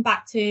try and come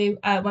back to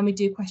when we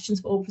do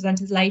questions for all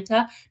presenters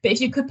later. But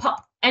if you could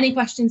pop any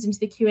questions into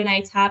the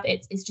Q&A tab,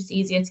 it's just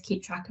easier to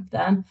keep track of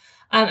them.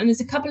 And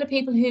there's a couple of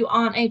people who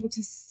aren't able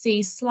to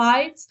see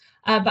slides,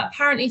 but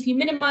apparently if you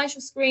minimize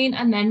your screen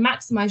and then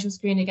maximize your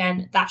screen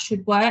again, that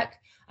should work.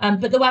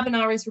 But the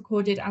webinar is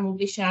recorded and will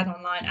be shared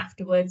online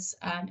afterwards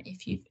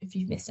if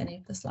you've missed any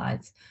of the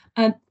slides.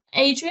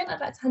 Adrian, I'd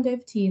like to hand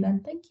over to you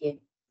then. Thank you.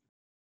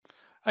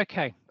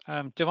 Okay.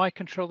 Do I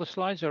control the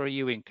slides or are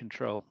you in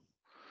control?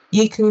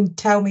 You can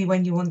tell me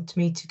when you want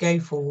me to go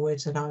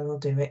forward and I will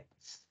do it.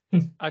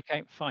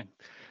 Okay, fine.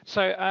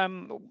 So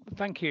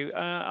thank you.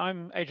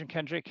 I'm Adrian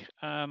Kendrick.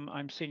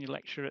 I'm Senior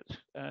Lecturer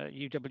at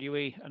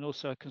UWE and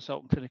also a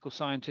Consultant Clinical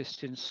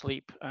Scientist in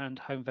Sleep and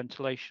Home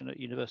Ventilation at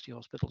University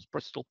Hospitals,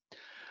 Bristol.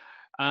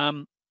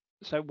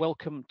 So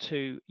welcome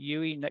to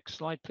UE. Next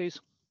slide, please.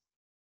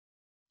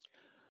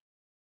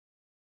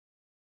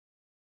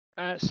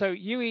 So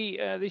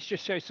UE, this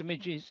just shows some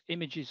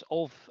images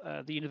of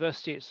the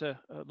university. It's a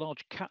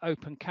large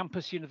open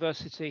campus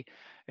university.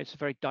 It's a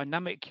very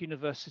dynamic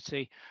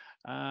university,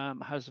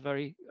 has a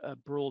very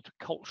broad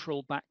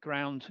cultural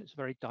background. It's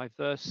very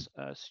diverse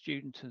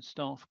student and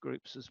staff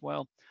groups as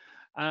well,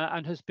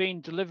 and has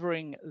been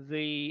delivering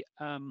the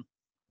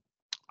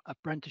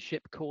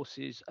apprenticeship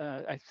courses,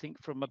 I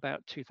think from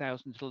about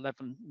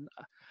 2011.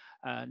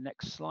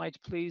 Next slide,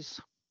 please.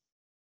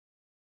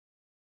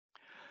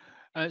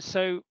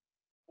 So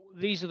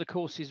these are the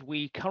courses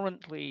we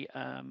currently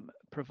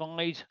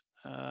provide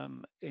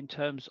in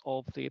terms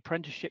of the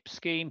apprenticeship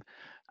scheme.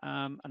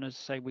 And as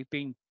I say, we've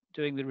been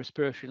doing the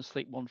respiratory and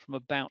sleep one from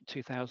about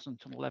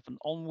 2011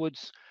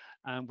 onwards.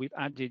 And we've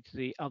added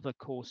the other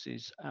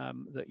courses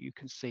that you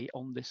can see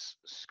on this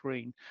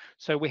screen.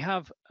 So we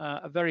have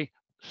a very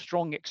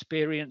strong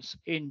experience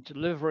in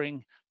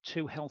delivering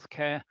to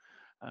healthcare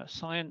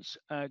science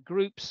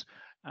groups.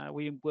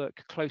 We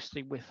work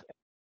closely with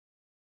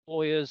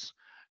employers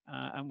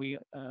and we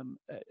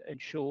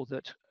ensure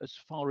that as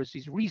far as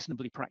is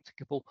reasonably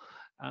practicable,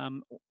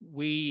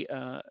 we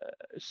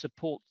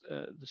support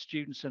the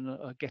students and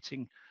are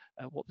getting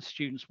what the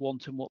students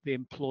want and what the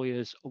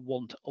employers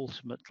want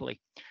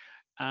ultimately.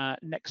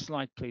 Next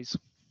slide, please.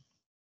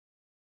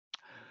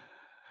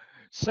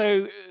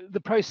 So the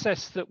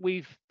process that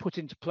we've put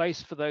into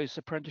place for those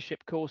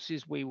apprenticeship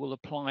courses, we will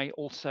apply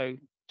also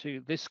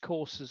to this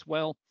course as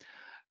well.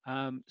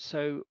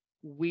 So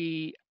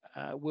we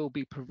will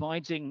be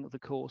providing the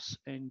course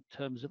in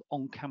terms of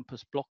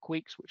on-campus block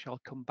weeks, which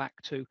I'll come back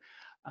to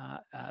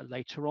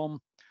later on.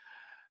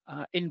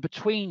 In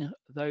between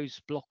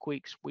those block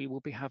weeks, we will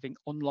be having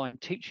online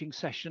teaching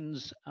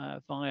sessions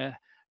via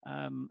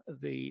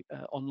the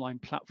online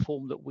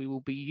platform that we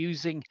will be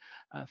using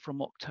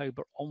from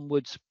October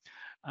onwards.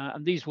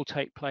 And these will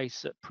take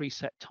place at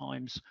preset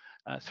times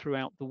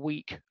throughout the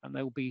week, and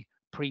they will be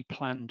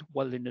pre-planned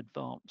well in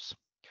advance.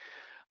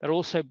 There'll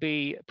also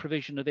be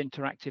provision of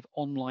interactive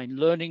online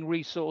learning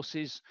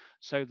resources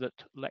so that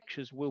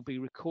lectures will be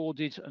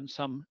recorded and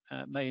some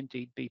may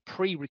indeed be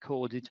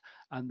pre-recorded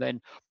and then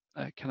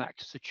can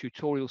act as a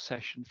tutorial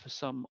session for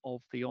some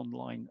of the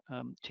online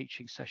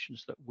teaching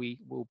sessions that we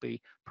will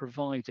be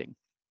providing.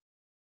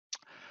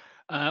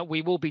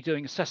 We will be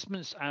doing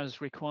assessments as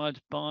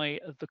required by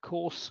the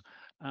course,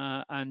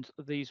 and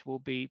these will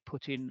be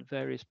put in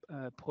various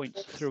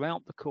points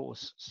throughout the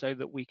course so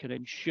that we can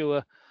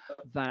ensure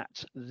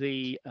that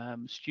the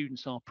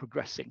students are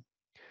progressing.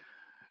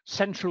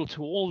 Central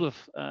to all of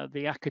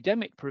the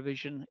academic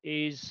provision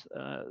is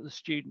the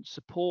student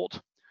support.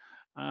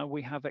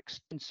 We have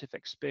extensive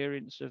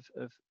experience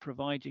of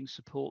providing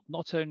support,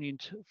 not only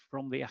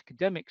from the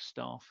academic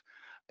staff,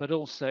 but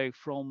also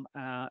from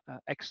our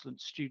excellent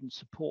student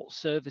support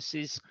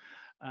services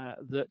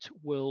that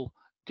will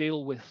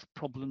deal with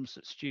problems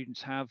that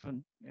students have.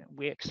 And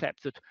we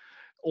accept that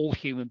all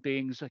human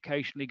beings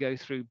occasionally go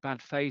through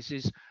bad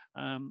phases.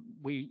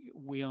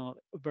 We are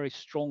very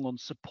strong on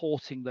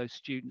supporting those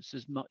students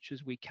as much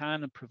as we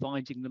can and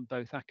providing them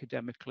both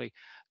academically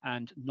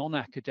and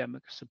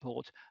non-academic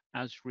support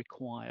as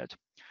required.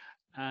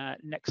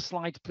 Next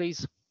slide,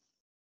 please.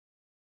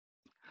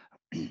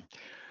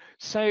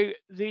 So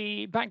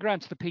the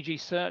background to the PG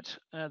Cert,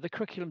 the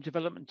curriculum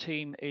development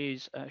team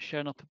is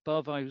shown up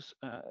above. I was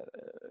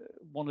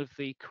one of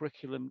the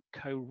curriculum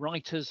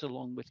co-writers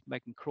along with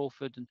Megan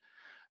Crawford and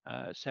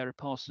Sarah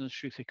Parsons,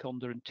 Shruti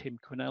Konda and Tim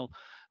Quinnell,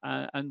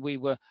 and we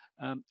were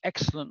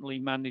excellently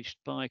managed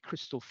by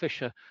Crystal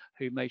Fisher,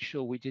 who made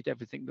sure we did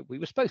everything that we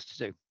were supposed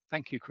to do.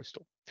 Thank you,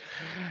 Crystal.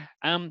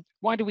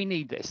 Why do we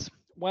need this?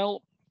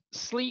 Well,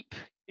 sleep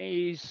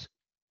is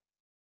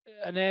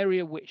an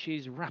area which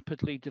is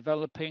rapidly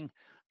developing,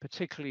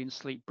 particularly in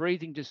sleep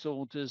breathing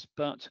disorders,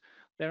 but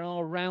there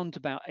are around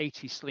about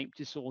 80 sleep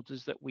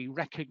disorders that we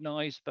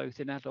recognize both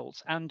in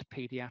adults and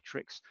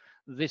pediatrics.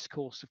 This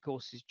course, of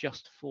course, is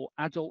just for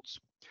adults.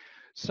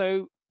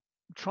 So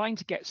trying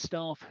to get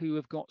staff who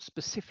have got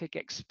specific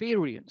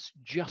experience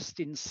just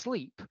in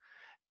sleep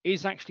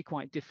is actually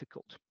quite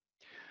difficult.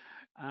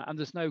 and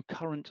there's no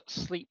current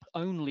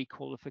sleep-only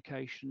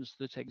qualifications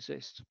that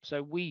exist.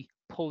 So we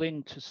pull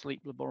into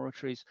sleep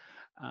laboratories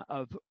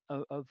of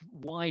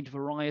wide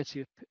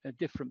variety of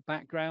different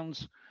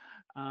backgrounds.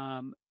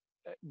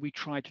 We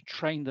try to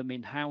train them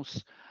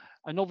in-house.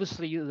 And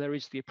obviously there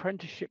is the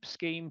apprenticeship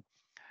scheme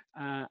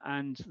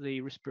and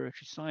the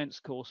respiratory science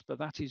course, but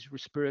that is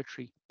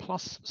respiratory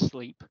plus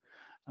sleep.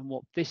 And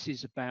what this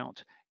is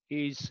about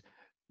is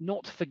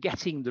not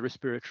forgetting the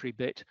respiratory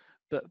bit,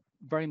 but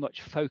very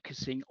much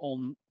focusing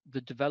on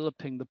the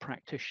developing the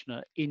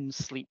practitioner in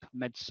sleep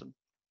medicine.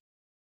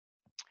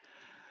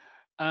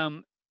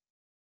 The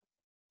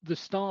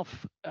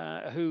staff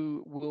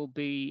who will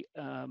be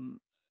on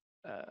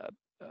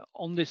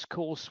this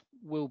course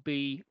will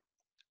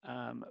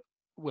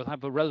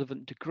have a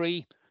relevant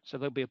degree, so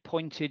they'll be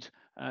appointed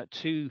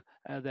to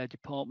their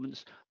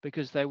departments,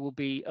 because there will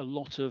be a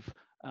lot of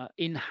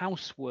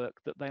in-house work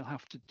that they'll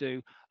have to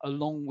do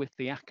along with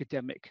the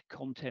academic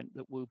content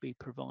that will be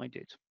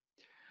provided.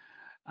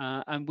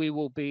 And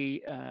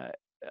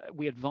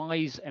we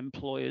advise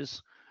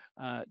employers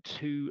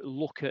to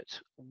look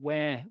at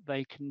where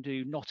they can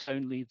do not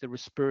only the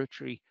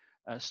respiratory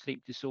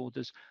sleep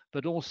disorders,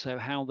 but also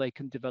how they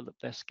can develop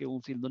their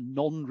skills in the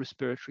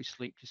non-respiratory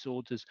sleep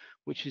disorders,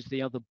 which is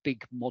the other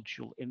big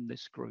module in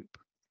this group.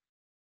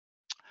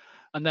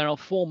 And there are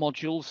 4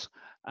 modules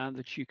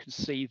that you can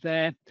see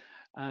there.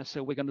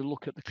 So we're going to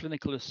look at the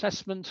clinical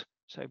assessment,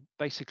 so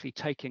basically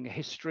taking a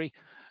history.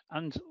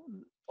 And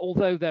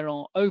although there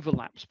are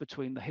overlaps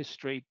between the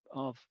history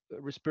of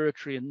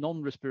respiratory and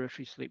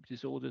non-respiratory sleep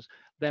disorders,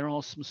 there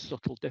are some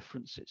subtle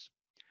differences.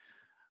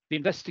 The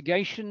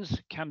investigations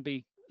can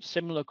be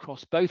similar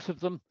across both of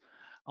them.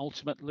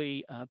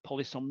 Ultimately,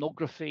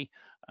 polysomnography,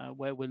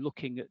 where we're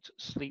looking at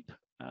sleep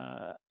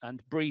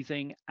and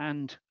breathing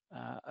and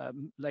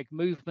leg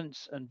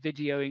movements and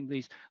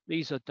videoing.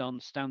 These are done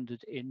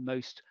standard in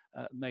most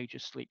major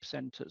sleep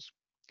centres.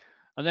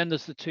 And then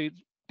there's the 2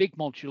 big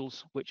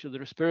modules, which are the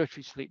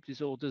respiratory sleep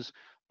disorders,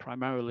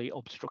 primarily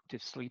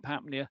obstructive sleep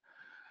apnea,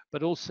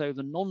 but also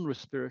the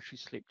non-respiratory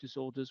sleep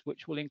disorders,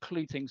 which will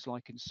include things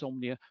like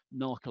insomnia,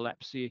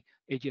 narcolepsy,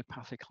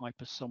 idiopathic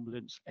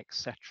hypersomnolence,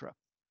 etc.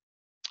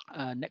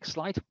 Next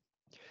slide.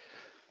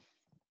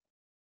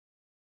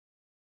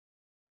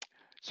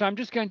 So I'm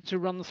just going to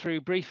run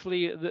through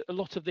briefly. A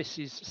lot of this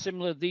is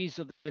similar. These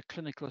are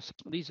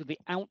the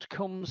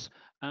outcomes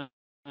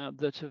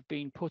that have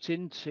been put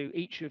into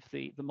each of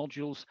the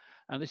modules,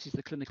 and this is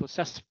the clinical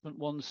assessment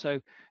one.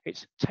 So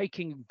it's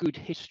taking good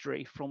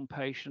history from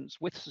patients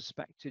with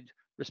suspected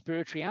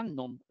respiratory and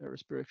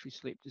non-respiratory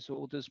sleep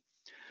disorders,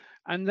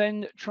 and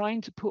then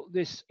trying to put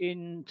this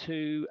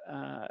into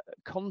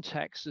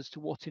context as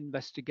to what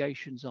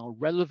investigations are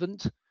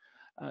relevant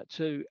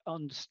to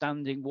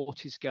understanding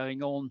what is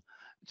going on,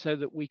 so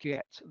that we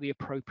get the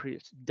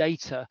appropriate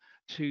data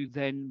to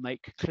then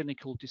make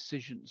clinical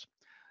decisions.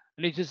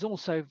 And it is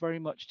also very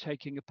much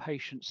taking a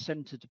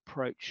patient-centered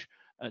approach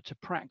to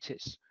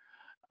practice.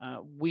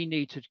 We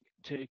need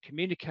to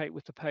communicate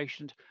with the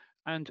patient,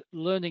 and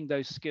learning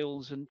those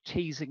skills and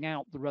teasing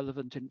out the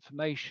relevant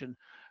information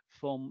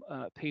from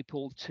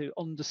people to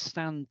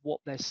understand what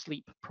their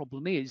sleep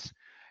problem is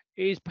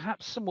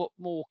perhaps somewhat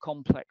more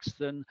complex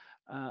than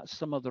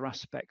some other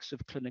aspects of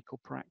clinical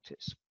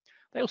practice.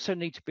 They also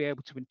need to be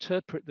able to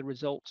interpret the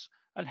results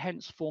and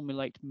hence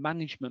formulate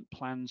management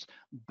plans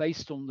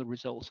based on the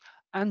results,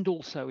 and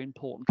also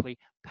importantly,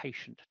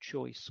 patient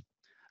choice.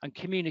 And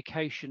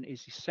communication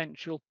is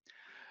essential.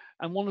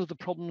 And one of the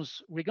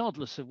problems,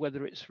 regardless of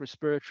whether it's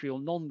respiratory or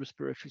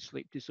non-respiratory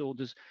sleep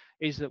disorders,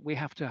 is that we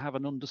have to have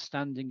an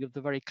understanding of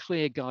the very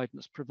clear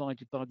guidance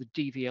provided by the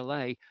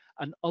DVLA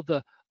and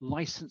other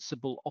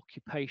licensable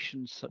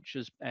occupations such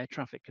as air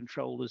traffic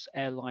controllers,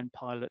 airline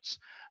pilots,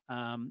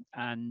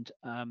 and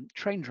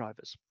train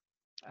drivers.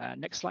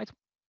 Next slide.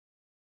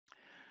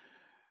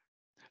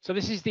 So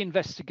this is the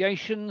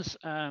investigations,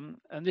 and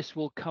this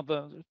will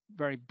cover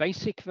very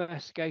basic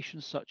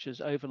investigations such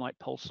as overnight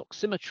pulse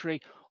oximetry,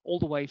 all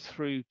the way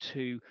through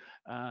to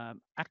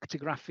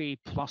actigraphy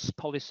plus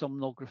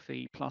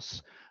polysomnography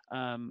plus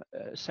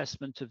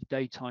assessment of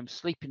daytime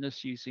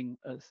sleepiness using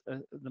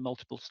the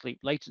multiple sleep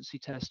latency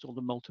test or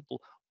the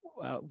multiple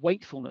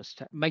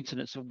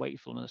maintenance of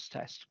wakefulness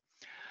test.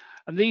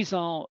 And these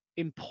are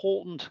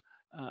important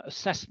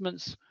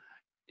assessments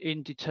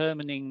in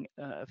determining,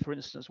 for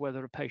instance,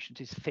 whether a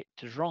patient is fit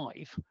to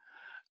drive,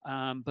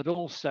 but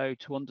also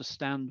to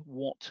understand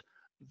what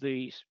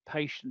the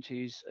patient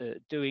is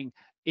doing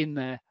in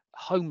their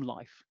home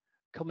life.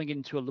 Coming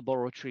into a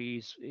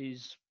laboratory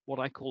is what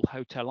I call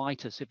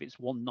hotelitis. If it's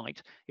one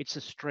night, it's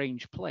a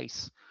strange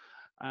place,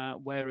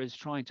 whereas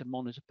trying to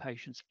monitor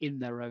patients in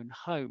their own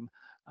home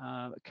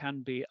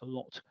can be a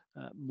lot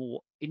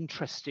more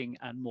interesting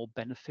and more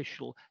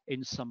beneficial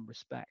in some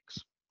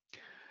respects.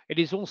 It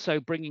is also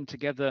bringing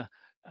together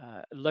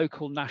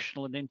local,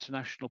 national and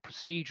international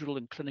procedural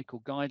and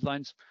clinical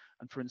guidelines.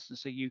 And for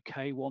instance, a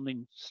UK one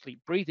in sleep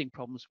breathing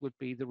problems would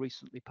be the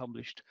recently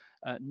published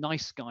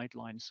NICE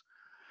guidelines.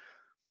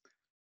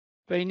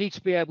 They need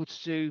to be able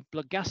to do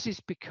blood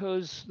gases,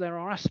 because there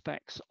are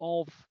aspects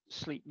of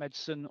sleep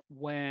medicine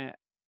where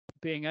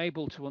being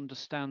able to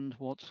understand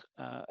what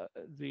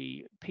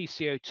the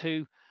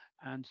PCO2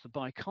 and the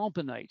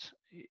bicarbonate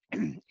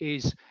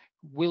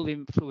will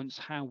influence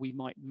how we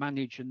might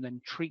manage and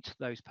then treat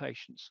those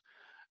patients.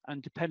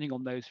 And depending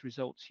on those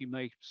results, you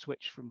may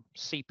switch from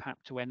CPAP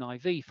to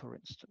NIV, for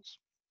instance.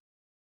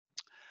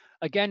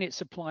 Again, it's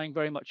applying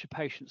very much a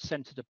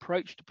patient-centered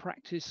approach to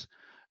practice.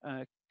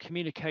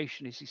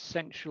 Communication is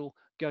essential.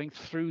 Going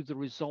through the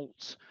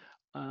results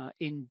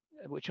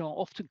which are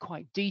often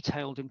quite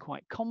detailed and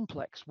quite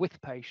complex with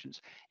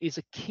patients is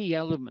a key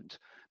element,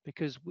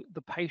 because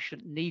the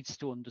patient needs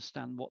to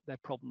understand what their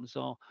problems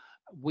are.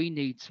 We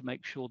need to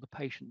make sure the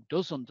patient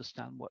does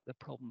understand what their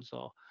problems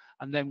are,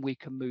 and then we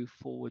can move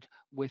forward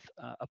with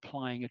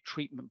applying a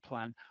treatment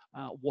plan,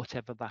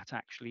 whatever that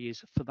actually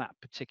is for that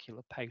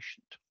particular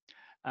patient.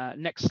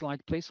 Next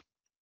slide, please.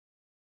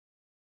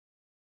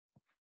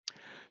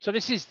 So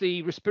this is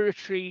the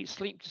respiratory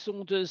sleep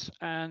disorders,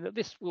 and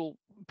this will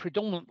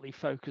predominantly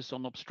focus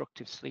on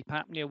obstructive sleep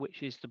apnea,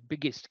 which is the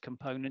biggest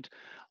component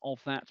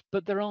of that.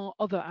 But there are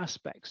other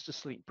aspects to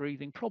sleep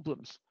breathing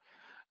problems.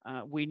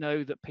 We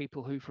know that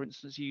people who, for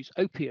instance, use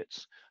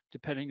opiates,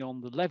 depending on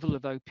the level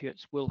of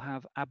opiates, will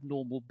have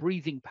abnormal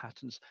breathing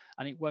patterns,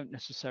 and it won't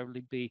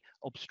necessarily be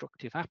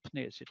obstructive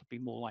apneas. It'll be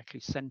more likely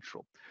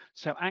central.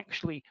 So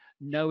actually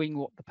knowing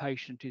what the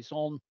patient is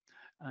on,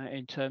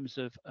 in terms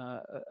of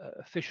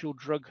official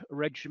drug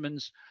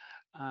regimens,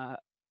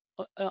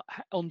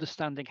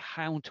 understanding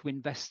how to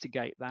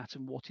investigate that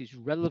and what is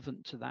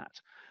relevant to that,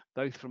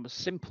 both from a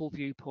simple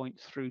viewpoint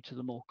through to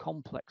the more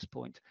complex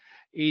point,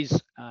 is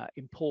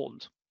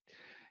important.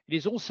 It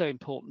is also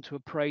important to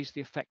appraise the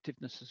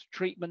effectiveness of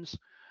treatments,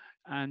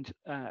 and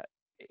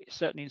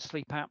certainly in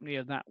sleep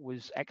apnea, that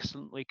was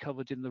excellently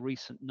covered in the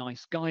recent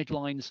NICE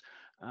guidelines.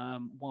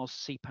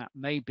 Whilst CPAP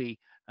may be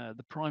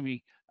the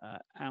primary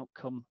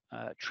outcome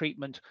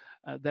treatment,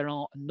 there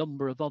are a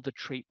number of other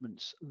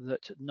treatments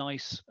that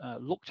NICE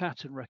looked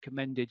at and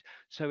recommended.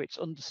 So it's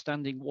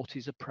understanding what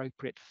is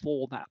appropriate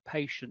for that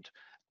patient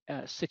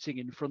sitting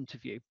in front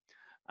of you.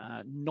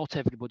 Not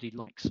everybody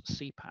likes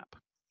CPAP.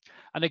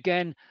 And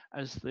again,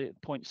 as the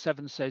point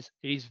 7 says,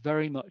 it is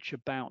very much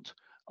about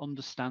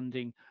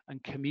understanding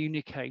and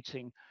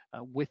communicating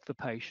with the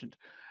patient.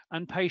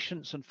 And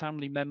patients and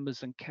family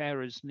members and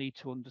carers need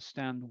to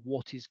understand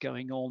what is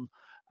going on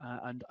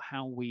and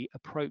how we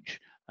approach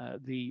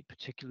the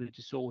particular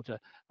disorder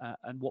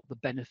and what the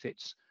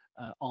benefits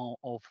are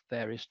of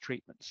various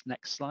treatments.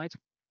 Next slide.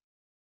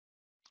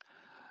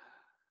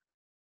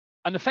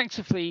 And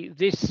effectively,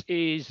 this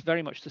is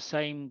very much the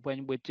same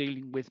when we're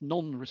dealing with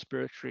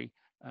non-respiratory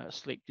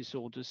sleep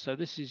disorders. So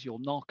this is your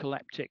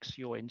narcoleptics,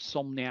 your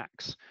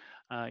insomniacs,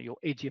 your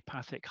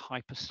idiopathic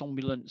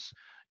hypersomnolence,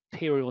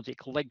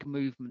 periodic leg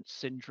movement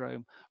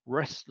syndrome,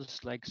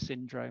 restless leg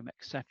syndrome,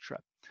 etc.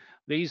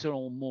 These are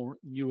all more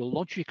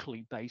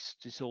neurologically based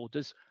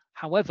disorders.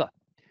 However,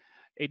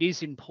 it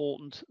is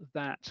important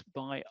that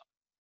by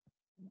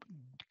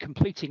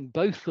completing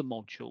both the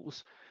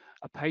modules,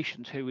 a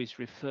patient who is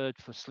referred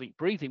for sleep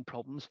breathing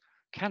problems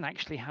can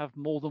actually have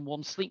more than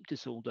one sleep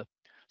disorder.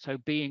 So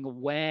being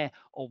aware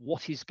of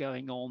what is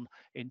going on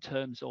in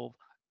terms of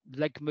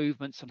leg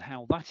movements and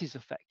how that is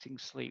affecting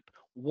sleep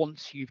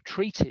once you've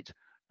treated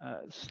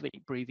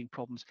sleep breathing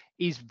problems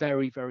is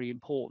very, very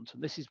important.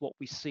 And this is what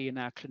we see in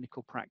our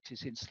clinical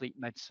practice in sleep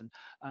medicine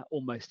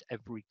almost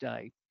every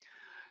day.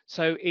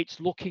 So it's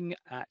looking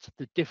at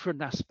the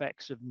different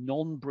aspects of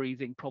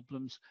non-breathing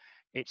problems.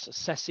 It's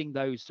assessing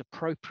those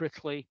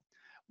appropriately,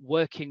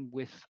 working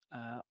with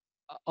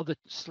other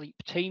sleep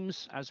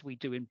teams, as we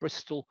do in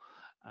Bristol.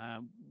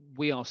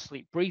 We are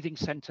Sleep Breathing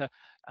Centre.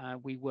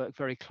 We work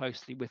very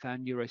closely with our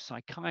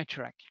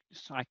neuropsychiatric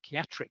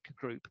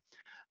group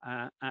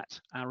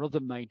at our other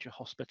major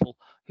hospital,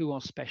 who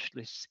are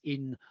specialists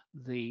in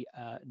the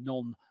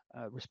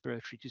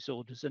non-respiratory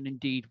disorders. And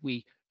indeed,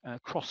 we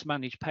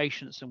cross-manage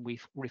patients and we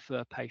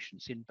refer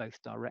patients in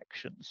both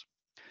directions.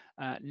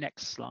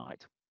 Next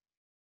slide.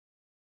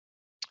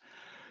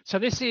 So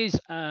this is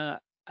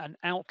an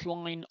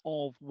outline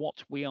of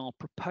what we are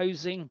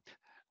proposing.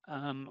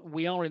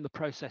 We are in the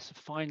process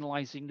of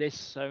finalizing this,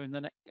 so in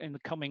the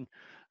coming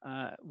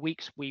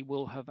weeks we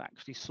will have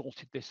actually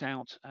sorted this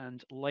out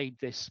and laid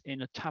this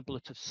in a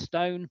tablet of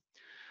stone.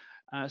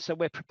 So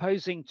we're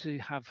proposing to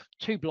have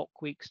 2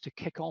 block weeks to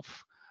kick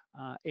off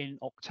in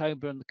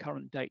October, and the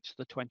current dates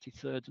are the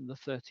 23rd and the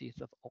 30th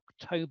of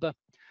October,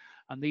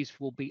 and these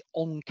will be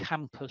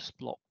on-campus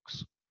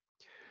blocks.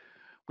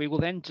 We will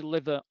then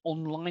deliver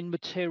online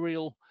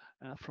material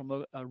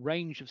from a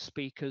range of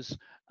speakers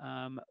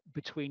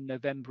between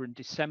November and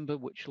December,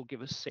 which will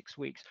give us 6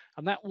 weeks,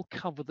 and that will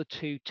cover the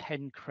 2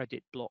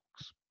 10-credit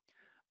blocks.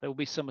 There will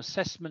be some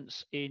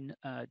assessments in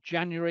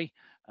January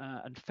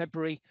and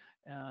February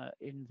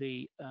in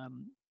the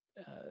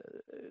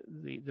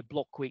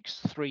block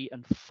weeks 3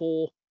 and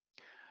 4.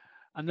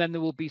 And then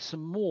there will be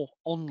some more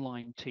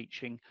online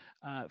teaching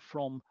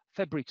from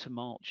February to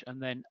March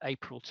and then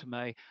April to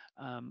May,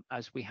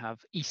 as we have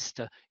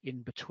Easter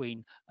in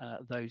between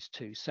those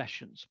two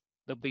sessions.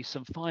 There'll be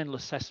some final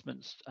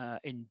assessments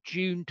in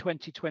June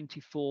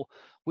 2024,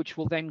 which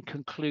will then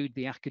conclude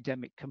the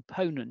academic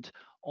component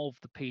of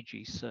the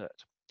PG Cert.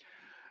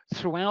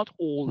 Throughout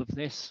all of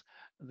this,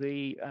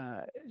 the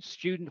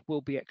student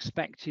will be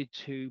expected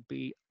to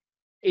be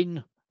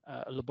in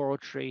a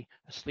laboratory,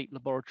 a sleep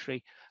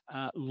laboratory,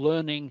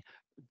 learning,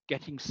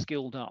 getting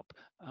skilled up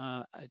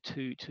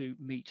to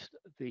meet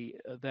the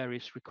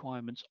various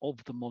requirements of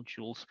the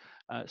modules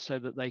so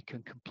that they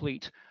can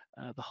complete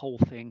the whole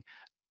thing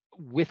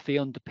with the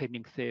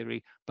underpinning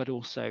theory, but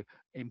also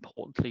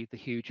importantly, the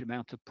huge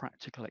amount of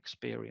practical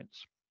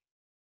experience.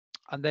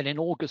 And then in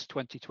August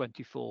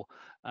 2024,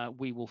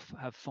 we will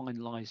have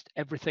finalized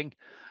everything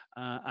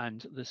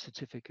and the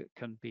certificate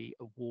can be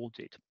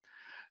awarded.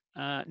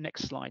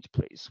 Next slide,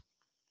 please.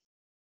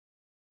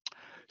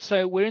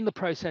 So we're in the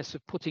process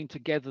of putting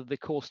together the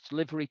course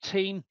delivery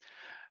team.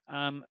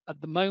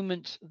 At the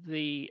moment,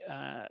 the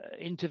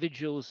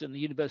individuals in the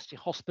university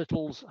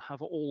hospitals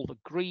have all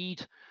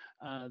agreed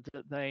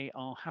that they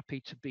are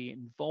happy to be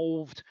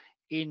involved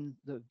in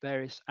the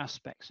various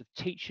aspects of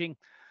teaching.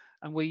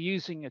 And we're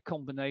using a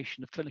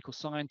combination of clinical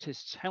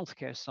scientists,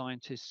 healthcare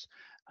scientists,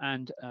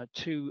 and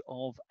two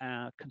of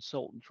our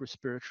consultant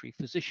respiratory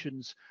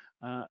physicians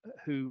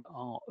who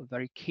are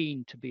very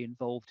keen to be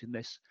involved in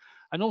this.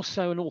 And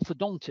also an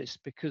orthodontist,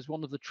 because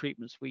one of the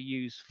treatments we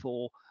use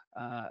for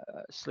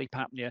sleep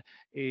apnea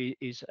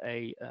is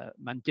a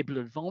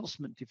mandibular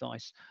advancement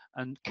device.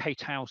 And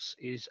Kate House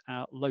is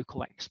our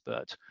local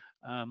expert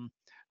and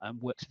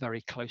works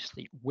very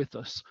closely with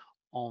us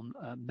on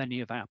many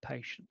of our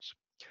patients.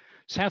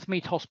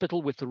 Southmead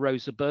Hospital with the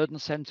Rosa Burden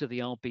Centre, the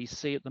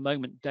RBC, at the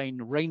moment, Dane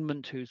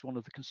Rainment, who's one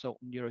of the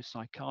consultant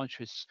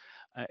neuropsychiatrists,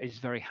 is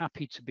very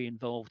happy to be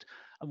involved.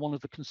 And one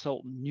of the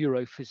consultant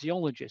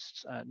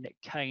neurophysiologists, Nick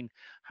Kane,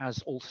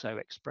 has also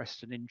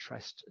expressed an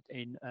interest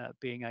in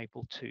being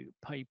able to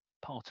pay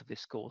part of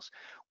this course.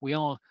 We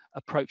are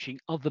approaching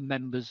other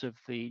members of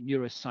the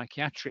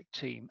neuropsychiatric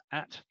team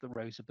at the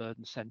Rosa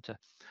Burden Centre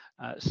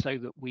so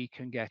that we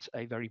can get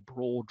a very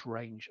broad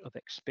range of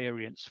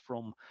experience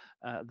from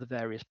the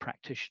various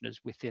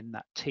practitioners within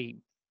that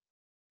team.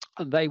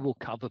 And they will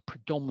cover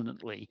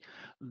predominantly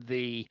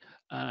the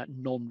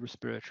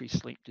non-respiratory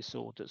sleep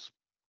disorders.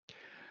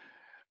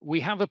 We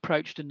have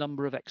approached a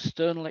number of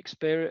external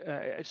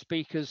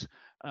speakers,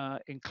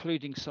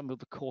 including some of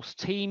the course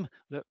team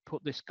that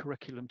put this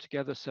curriculum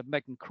together. So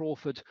Megan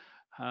Crawford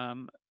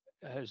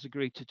has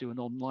agreed to do an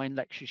online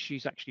lecture.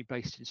 She's actually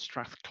based in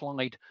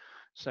Strathclyde,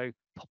 so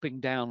popping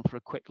down for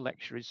a quick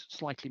lecture is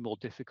slightly more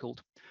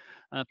difficult.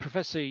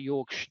 Professor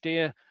Jörg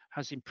Stier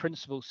has in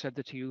principle said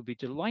that he will be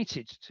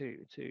delighted to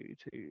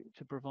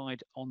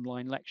provide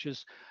online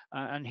lectures,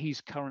 and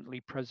he's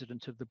currently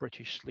president of the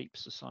British Sleep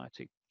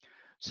Society.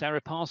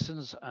 Sarah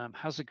Parsons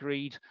has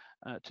agreed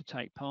to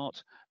take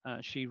part.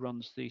 She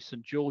runs the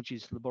St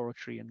George's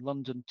Laboratory in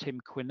London. Tim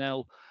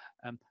Quinnell,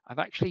 I've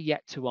actually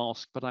yet to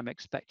ask, but I'm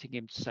expecting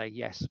him to say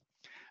yes.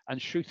 And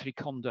Shruti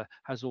Konda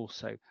has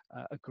also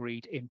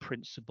agreed in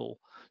principle.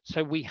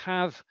 So we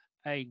have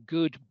a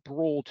good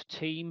broad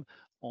team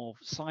of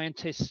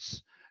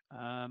scientists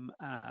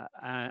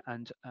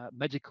and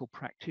medical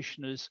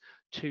practitioners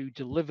to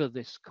deliver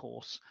this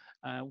course,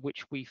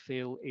 which we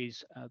feel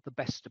is the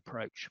best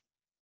approach.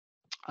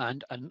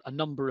 And a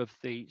number of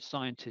the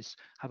scientists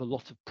have a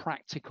lot of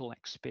practical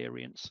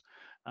experience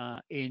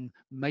in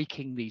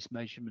making these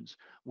measurements,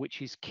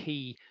 which is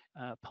key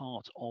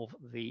part of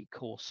the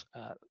course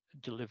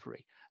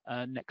delivery.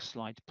 Next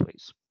slide,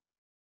 please.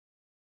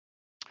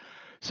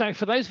 So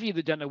for those of you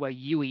that don't know where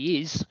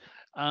UWE is,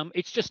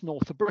 it's just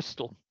north of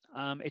Bristol.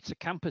 It's a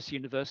campus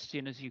university,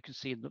 and as you can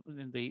see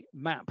in the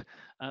map,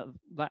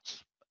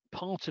 that's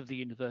part of the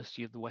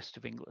University of the West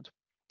of England.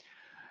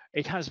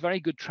 It has very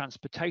good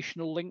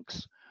transportational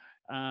links.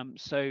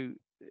 So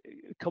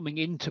coming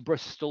into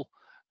Bristol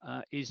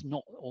is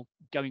not, or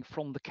going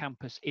from the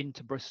campus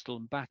into Bristol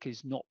and back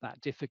is not that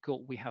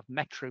difficult. We have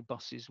metro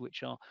buses,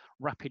 which are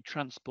rapid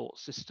transport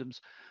systems.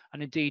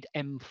 And indeed,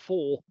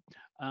 M4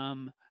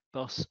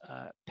 bus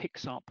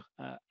picks up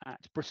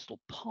at Bristol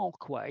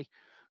Parkway.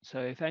 So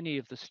if any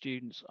of the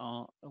students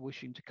are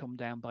wishing to come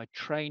down by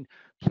train,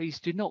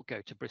 please do not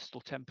go to Bristol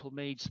Temple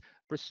Meads.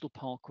 Bristol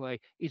Parkway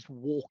is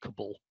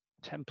walkable.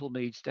 Temple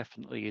Meads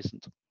definitely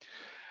isn't.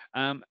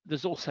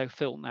 There's also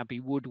Filton Abbey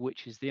Wood,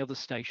 which is the other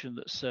station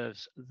that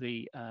serves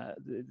the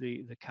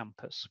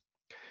campus.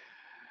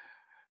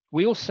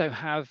 We also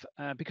have,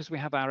 because we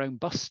have our own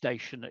bus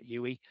station at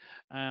UWE,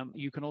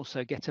 you can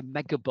also get a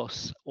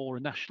megabus or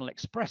a National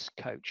Express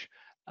coach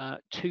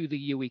to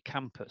the UWE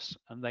campus,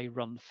 and they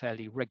run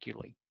fairly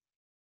regularly.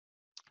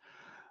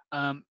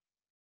 The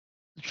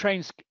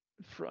trains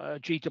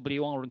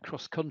GWR and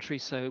cross country,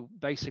 so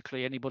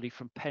basically anybody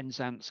from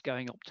Penzance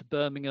going up to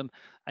Birmingham,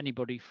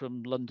 anybody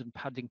from London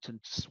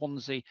Paddington to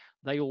Swansea,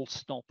 they all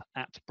stop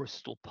at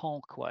Bristol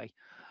Parkway.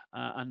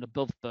 and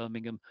above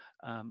Birmingham,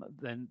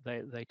 then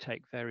they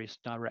take various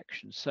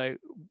directions. So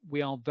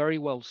we are very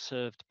well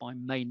served by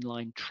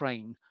mainline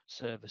train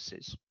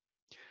services.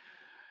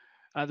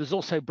 There's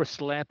also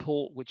Bristol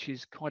Airport, which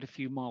is quite a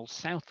few miles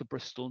south of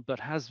Bristol, but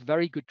has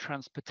very good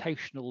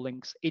transportational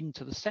links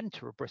into the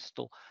centre of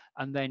Bristol,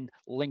 and then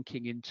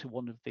linking into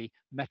one of the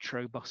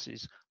metro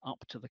buses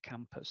up to the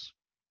campus.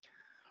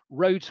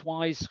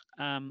 Roads-wise,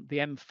 the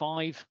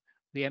M5,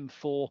 the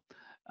M4,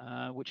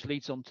 which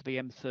leads on to the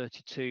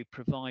M32,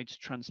 provides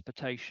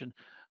transportation.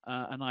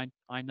 And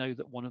I know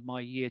that one of my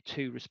Year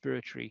 2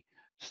 respiratory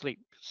sleep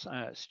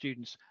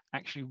students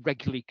actually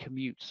regularly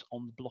commutes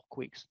on the block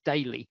weeks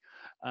daily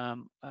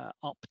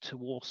up to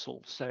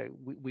Walsall. So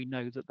we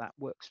know that that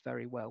works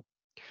very well.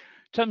 In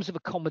terms of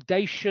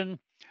accommodation,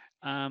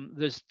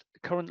 there's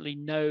currently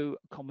no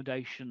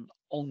accommodation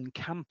on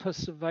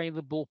campus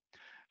available.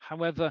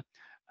 However,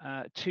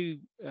 two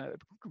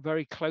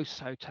very close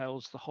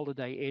hotels, the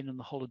Holiday Inn and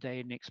the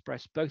Holiday Inn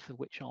Express, both of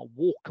which are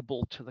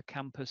walkable to the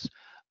campus,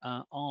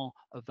 are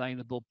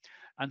available.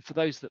 And for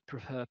those that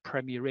prefer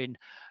Premier Inn,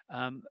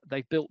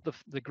 they've built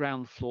the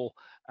ground floor.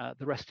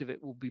 The rest of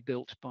it will be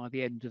built by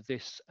the end of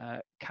this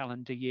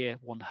calendar year,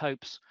 one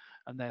hopes,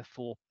 and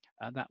therefore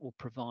that will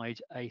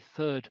provide a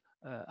third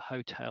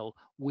hotel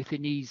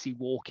within easy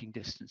walking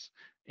distance.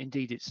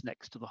 Indeed, it's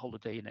next to the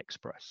Holiday Inn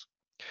Express.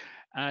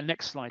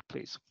 Next slide,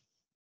 please.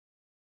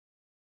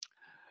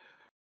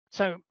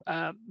 So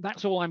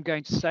that's all I'm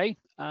going to say.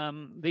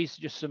 These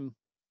are just some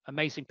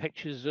amazing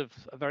pictures of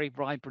a very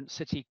vibrant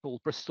city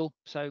called Bristol.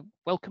 So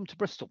welcome to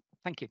Bristol.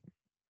 Thank you.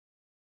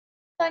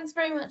 Thanks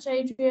very much,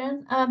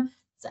 Adrian.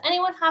 Does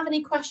anyone have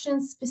any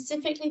questions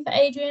specifically for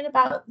Adrian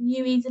about the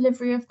UE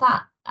delivery of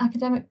that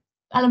academic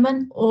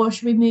element, or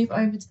should we move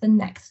over to the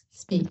next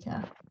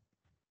speaker?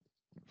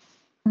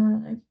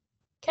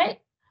 Okay.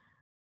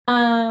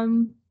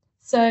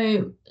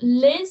 So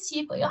Liz,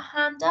 you've got your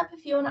hand up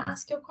if you want to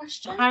ask your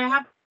question. I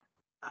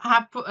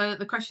have put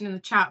the question in the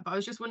chat, but I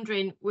was just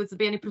wondering, would there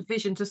be any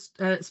provision to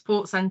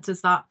support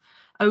centres that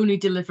only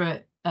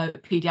deliver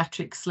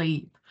paediatric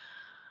sleep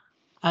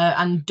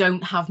and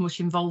don't have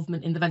much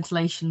involvement in the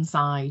ventilation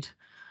side?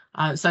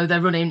 So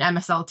they're running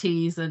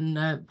MSLTs and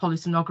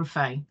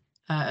polysomnography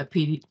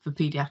for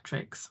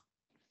paediatrics.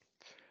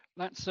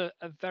 That's a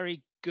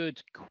very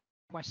good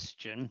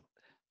question.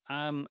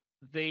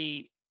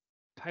 The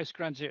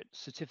postgraduate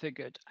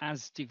certificate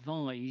as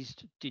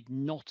devised did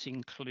not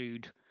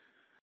include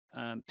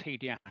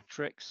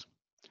paediatrics.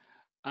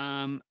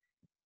 I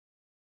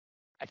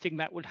think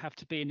that would have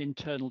to be an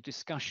internal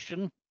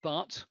discussion,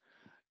 but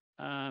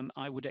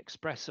I would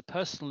express a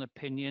personal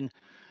opinion.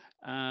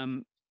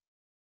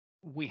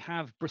 We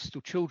have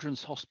Bristol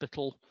Children's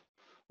Hospital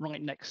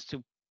right next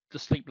to the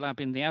sleep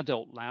lab in the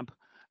adult lab,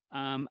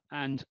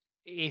 and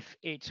if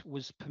it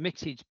was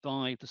permitted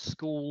by the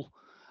school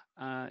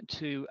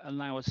to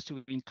allow us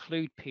to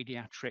include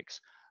paediatrics,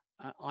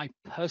 I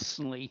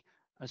personally,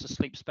 as a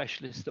sleep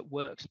specialist that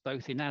works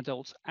both in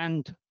adults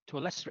and to a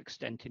lesser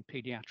extent in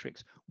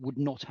paediatrics, would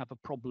not have a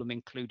problem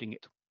including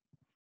it.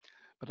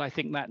 But I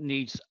think that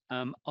needs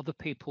other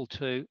people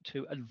to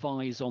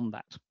advise on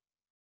that.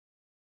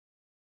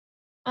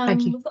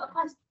 Thank you. We've got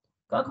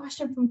a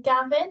question from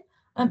Gavin.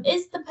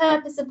 Is the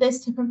purpose of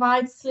this to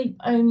provide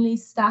sleep-only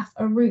staff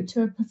a route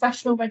to a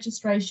professional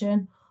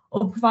registration,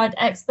 or provide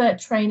expert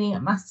training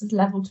at master's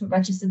level to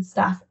registered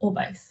staff, or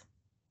both?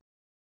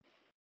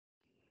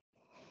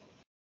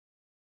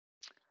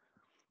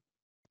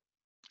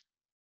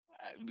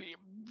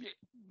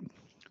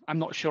 I'm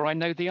not sure I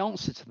know the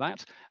answer to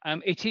that.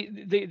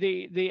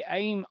 The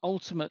aim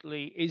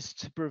ultimately is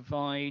to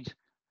provide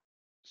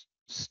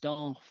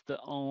staff that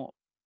are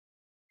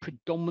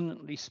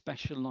predominantly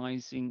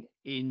specialising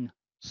in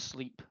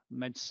sleep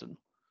medicine,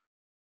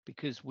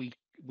 because we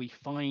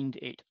find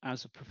it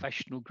as a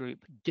professional group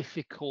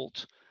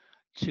difficult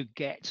to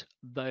get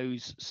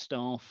those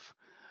staff.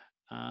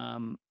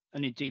 And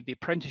indeed, the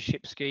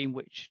apprenticeship scheme,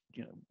 which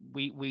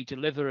we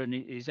deliver and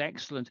it is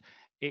excellent,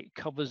 it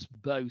covers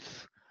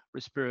both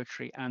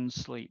respiratory and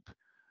sleep.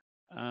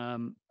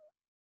 And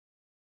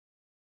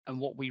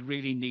what we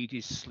really need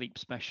is sleep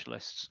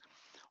specialists.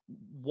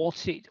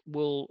 What it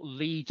will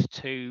lead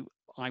to,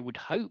 I would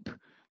hope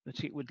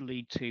that it would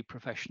lead to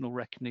professional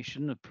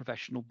recognition of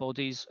professional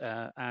bodies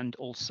and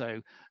also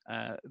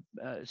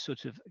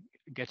sort of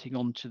getting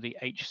onto the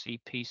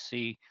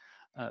HCPC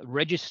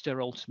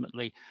register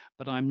ultimately,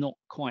 but I'm not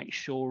quite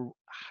sure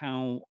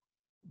how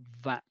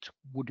that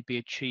would be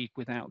achieved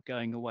without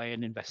going away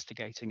and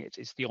investigating it,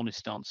 is the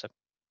honest answer.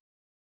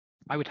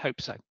 I would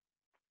hope so.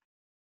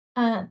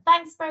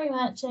 Thanks very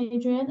much,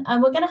 Adrian.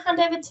 We're going to hand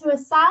over to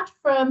Asad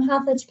from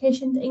Health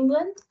Education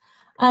England.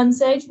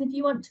 So Adrian, if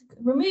you want to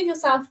remove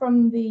yourself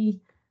from the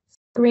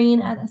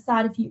screen, and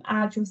Asad, if you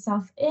add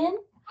yourself in.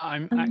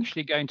 I'm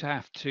actually going to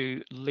have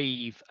to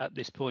leave at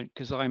this point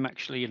because I'm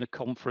actually in a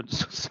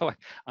conference, so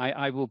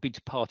I will be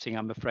departing,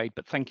 I'm afraid,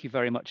 but thank you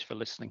very much for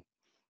listening.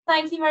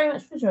 Thank you very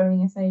much for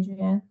joining us,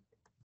 Adrian.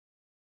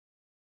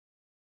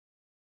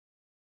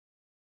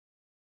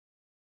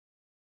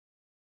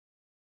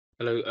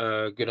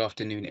 Hello, good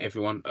afternoon,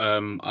 everyone.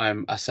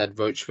 I'm Asad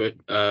Rochford,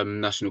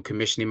 National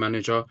Commissioning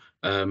Manager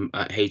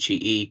at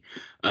HEE.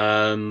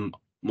 One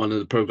of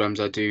the programs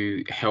I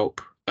do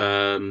help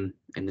and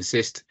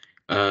assist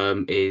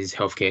is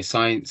healthcare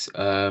science.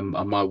 And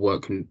my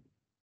work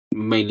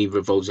mainly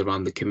revolves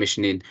around the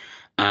commissioning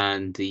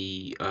and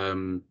the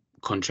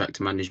contract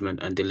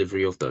management and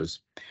delivery of those.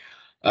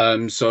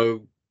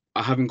 So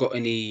I haven't got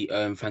any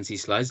fancy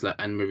slides like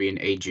Anne-Marie and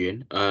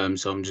Adrian.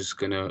 So I'm just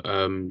gonna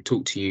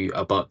talk to you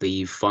about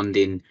the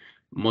funding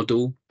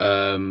model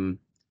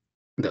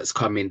that's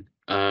coming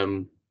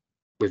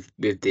with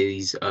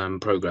these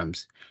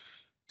programs.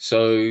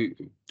 So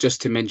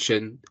just to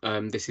mention,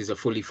 this is a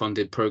fully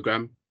funded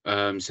program.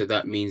 So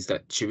that means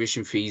that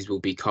tuition fees will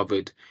be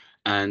covered,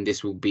 and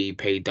this will be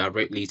paid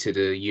directly to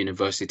the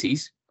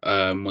universities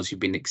once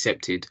you've been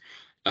accepted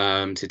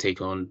to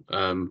take on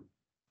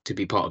to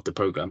be part of the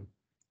program.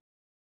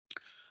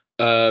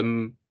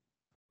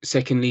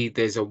 Secondly,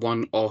 there's a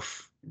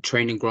one-off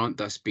training grant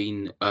that's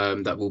been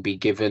that will be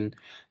given.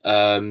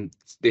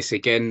 This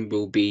again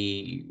will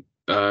be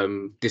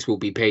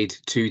paid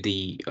to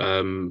the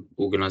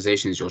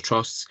organizations, your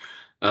trusts,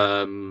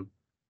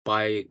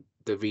 by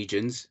the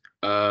regions.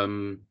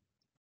 The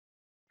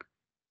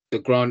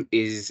grant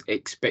is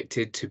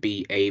expected to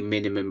be a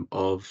minimum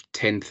of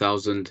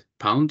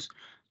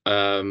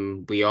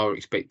 £10,000. We are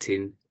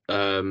expecting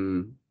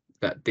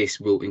that this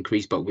will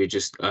increase, but we're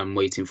just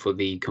waiting for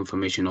the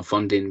confirmation of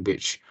funding,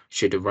 which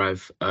should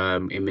arrive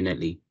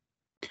imminently.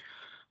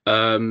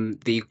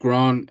 The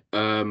grant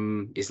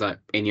is like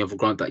any other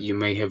grant that you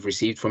may have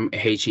received from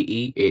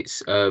HEE.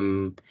 It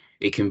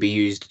can be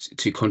used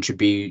to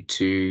contribute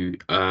to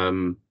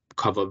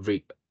cover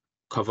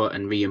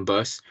and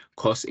reimburse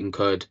costs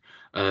incurred,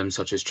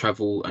 such as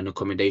travel and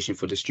accommodation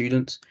for the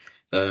students.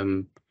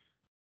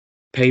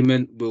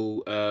 Payment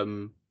will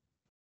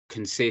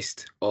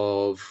consist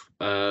of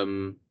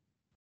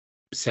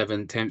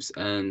 7/10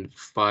 and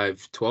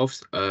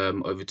 5/12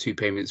 over 2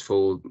 payments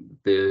for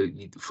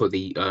the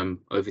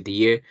over the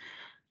year.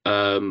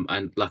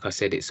 And like I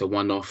said, it's a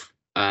one-off.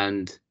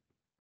 And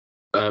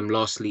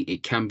lastly,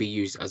 it can be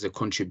used as a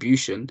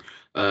contribution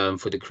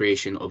for the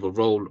creation of a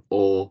role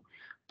or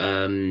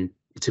to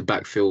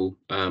backfill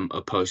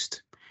a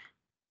post.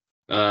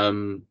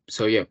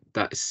 So yeah,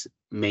 that's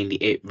mainly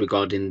it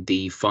regarding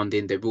the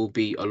funding. There will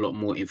be a lot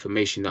more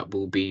information that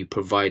will be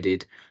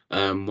provided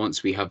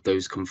once we have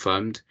those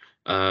confirmed,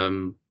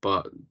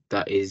 but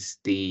that is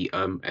the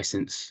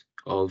essence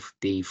of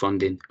the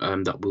funding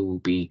that we will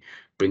be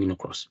bringing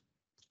across.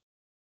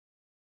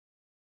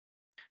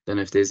 Don't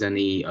know if there's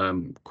any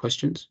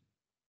questions.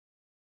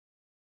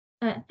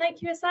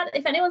 Thank you, Asad.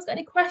 If anyone's got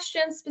any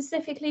questions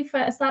specifically for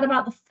Asad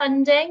about the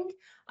funding,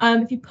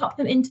 if you pop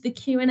them into the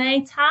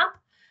Q&A tab,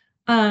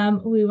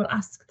 we will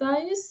ask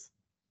those.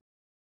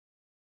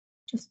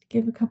 Just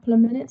give a couple of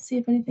minutes, see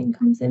if anything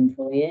comes in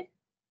for you.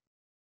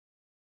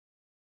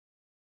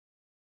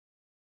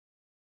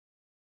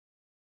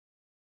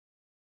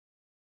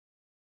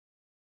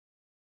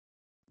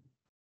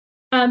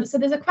 So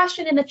there's a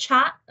question in the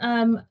chat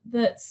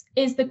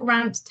is the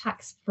grant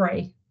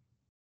tax-free?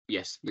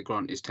 Yes, the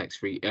grant is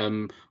tax-free.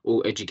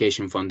 All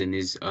education funding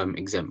is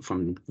exempt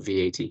from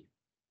VAT.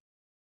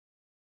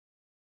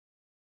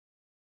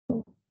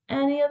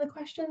 Any other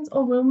questions,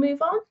 or we'll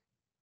move on?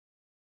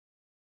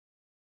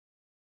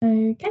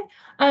 Okay,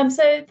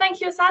 so thank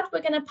you, Asad.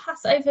 We're going to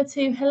pass over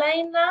to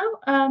Helene now.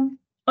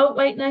 Oh,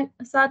 wait, no,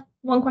 Asad,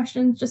 one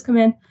question's just come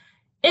in.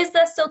 Is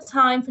there still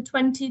time for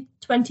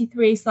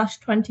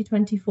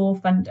 2023/2024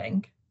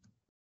 funding?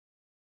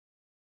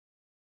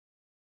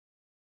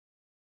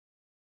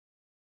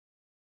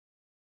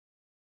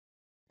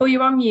 Oh,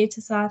 you're on mute,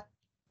 Asad.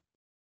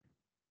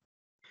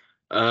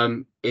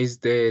 Is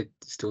there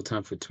still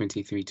time for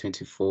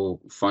 23/24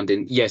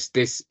 funding? Yes,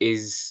 this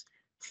is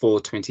for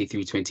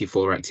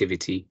 23/24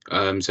 activity.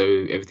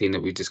 So everything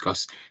that we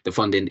discussed, the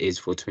funding is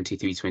for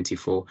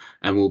 23/24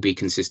 and will be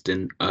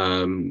consistent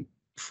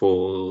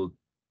for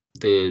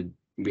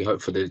we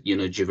hope for the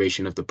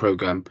duration of the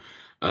program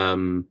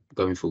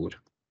going forward.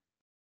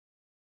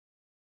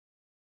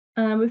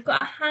 We've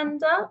got a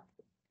hand up.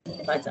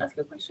 I'd like to ask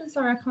a question.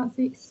 Sorry, I can't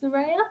see.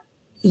 Soraya?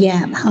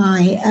 Yeah,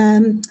 hi.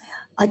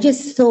 I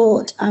just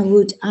thought I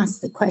would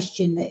ask the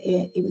question that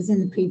it was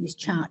in the previous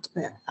chat,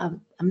 but I'm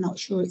not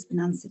sure it's been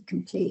answered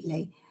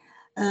completely.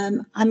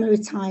 I'm a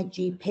retired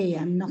GP.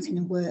 I'm not in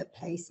a work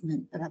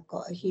placement, but I've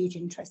got a huge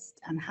interest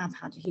and have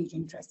had a huge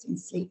interest in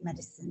sleep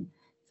medicine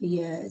for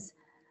years.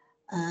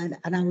 And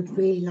I would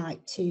really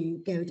like to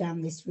go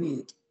down this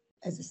route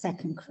as a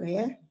second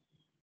career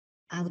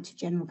out of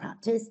general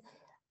practice.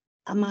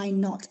 Am I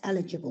not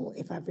eligible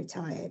if I've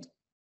retired?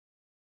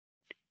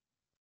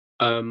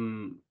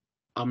 I'm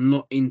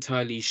not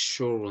entirely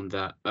sure on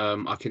that.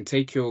 I can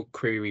take your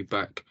query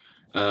back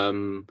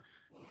and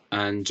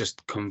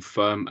just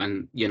confirm,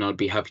 and I'd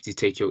be happy to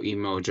take your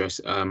email address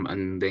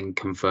and then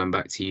confirm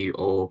back to you,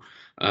 or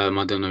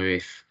I don't know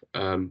if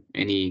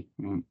any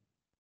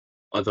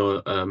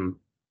other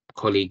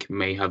colleague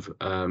may have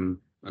an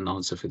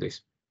answer for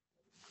this.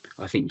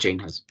 I think Jane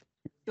has.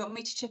 you want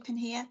me to chip in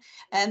here?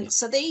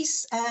 So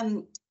these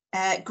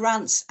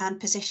grants and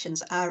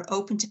positions are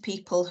open to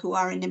people who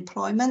are in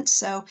employment.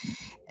 So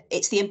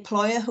it's the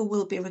employer who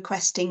will be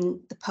requesting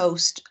the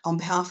post on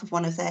behalf of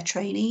one of their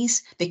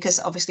trainees, because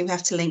obviously we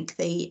have to link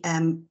the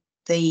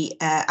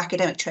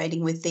academic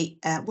training with the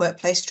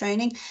workplace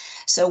training.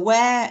 So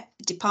where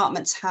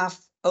departments have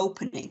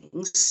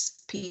openings,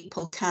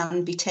 people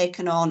can be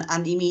taken on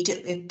and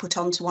immediately put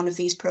onto one of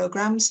these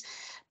programs,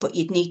 but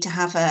you'd need to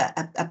have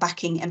a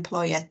backing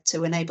employer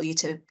to enable you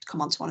to come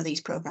onto one of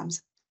these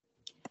programs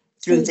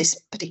through this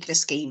particular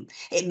scheme.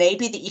 It may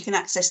be that you can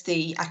access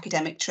the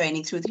academic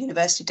training through the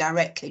university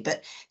directly,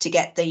 but to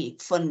get the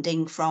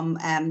funding from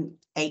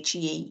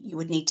HEE, you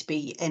would need to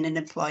be in an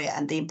employer,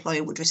 and the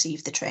employer would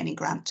receive the training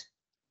grant.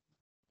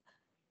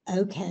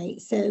 Okay,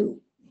 so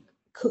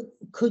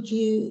could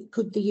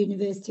the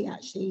university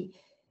actually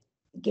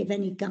give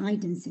any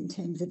guidance in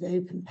terms of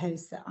open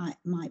posts that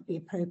might be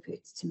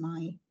appropriate to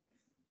my?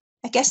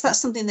 I guess that's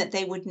something that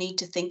they would need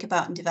to think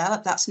about and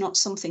develop. That's not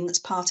something that's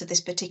part of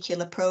this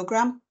particular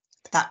programme.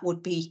 That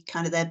would be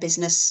kind of their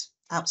business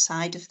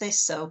outside of this,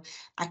 so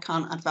I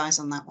can't advise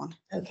on that one.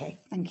 Okay,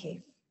 thank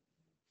you.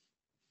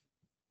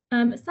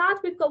 Sad,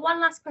 we've got one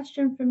last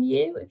question from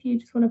you, if you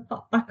just want to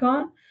pop back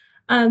on.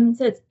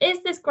 So it's,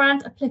 is this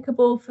grant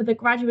applicable for the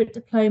Graduate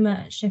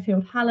Diploma at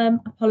Sheffield Hallam?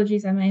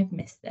 Apologies, I may have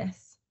missed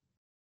this.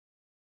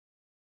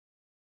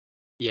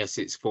 Yes,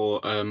 it's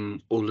for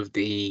all of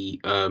the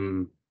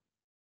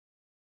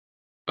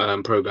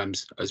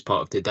programs as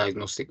part of the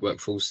diagnostic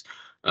workforce.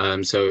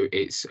 So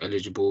it's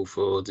eligible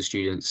for the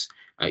students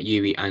at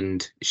UWE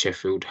and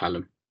Sheffield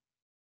Hallam.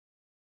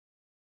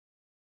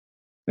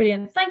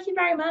 Brilliant. Thank you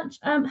very much.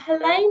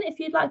 Helene, if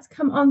you'd like to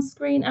come on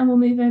screen, and we'll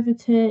move over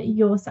to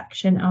your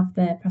section of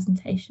the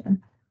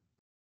presentation.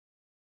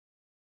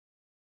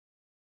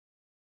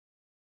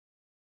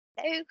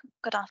 Hello,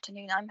 good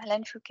afternoon. I'm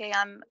Helene Fouquet.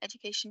 I'm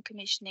Education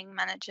Commissioning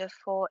Manager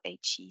for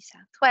HE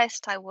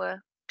Southwest. I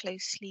work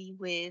closely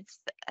with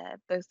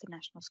both the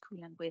National School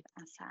and with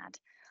ASAD.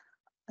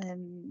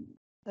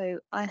 So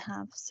I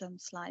have some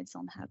slides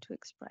on how to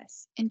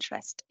express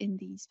interest in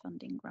these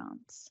funding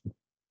grants.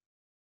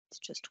 It's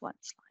just one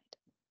slide,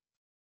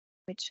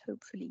 which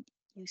hopefully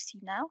you see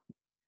now.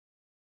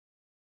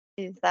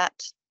 Is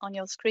that on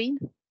your screen?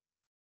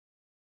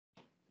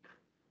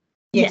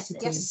 Yes,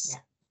 it Yes. is.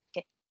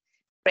 Okay,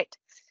 great.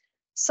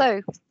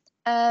 So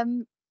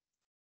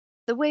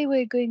the way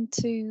we're going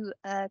to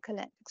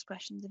collect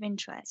expressions of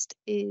interest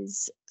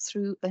is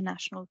through a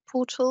national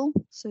portal.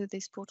 So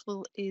this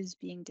portal is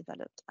being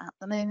developed at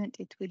the moment.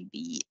 It will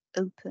be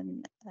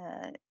open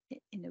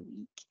in a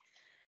week.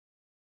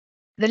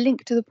 The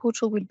link to the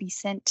portal will be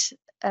sent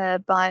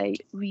by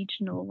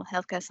regional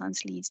healthcare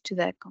science leads to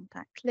their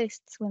contact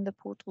lists when the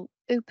portal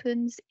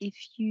opens. If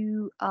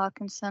you are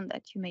concerned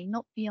that you may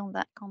not be on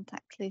that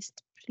contact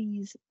list,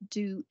 please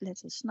do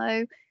let us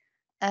know.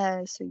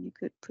 So you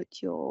could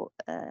put your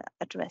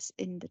address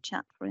in the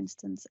chat, for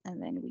instance,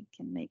 and then we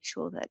can make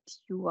sure that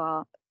you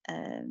are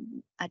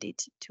added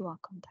to our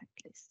contact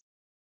list.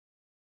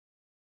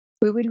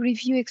 We will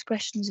review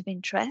expressions of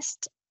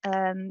interest.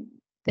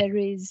 There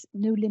is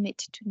no limit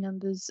to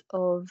numbers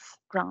of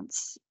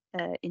grants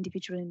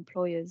individual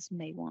employers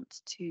may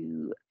want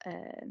to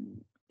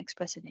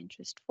express an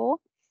interest for.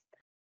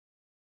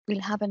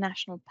 We'll have a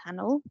national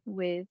panel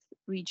with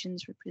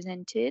regions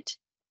represented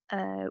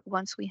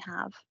once we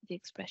have the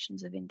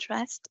expressions of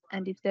interest,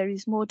 and if there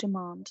is more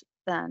demand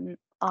than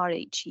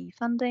RHE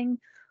funding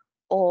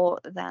or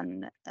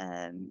than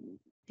the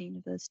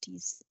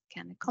universities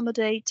can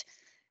accommodate,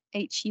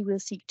 HE will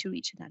seek to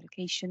reach an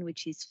allocation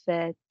which is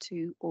fair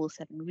to all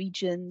 7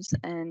 regions,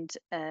 and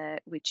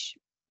which,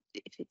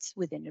 if it's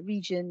within a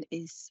region,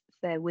 is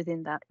fair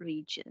within that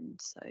region.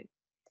 So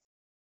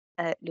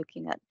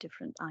looking at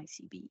different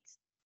ICBs.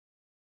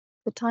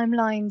 The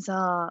timelines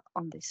are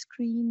on the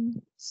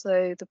screen.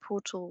 So the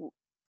portal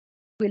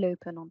will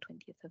open on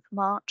 20th of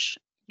March.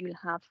 You'll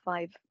have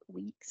 5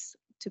 weeks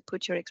to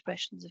put your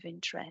expressions of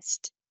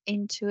interest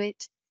into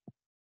it.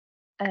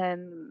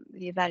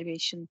 The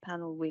evaluation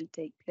panel will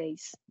take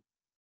place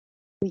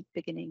week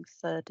beginning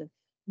 3rd of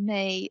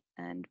May,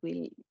 and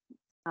we'll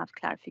have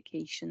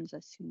clarifications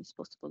as soon as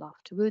possible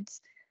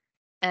afterwards.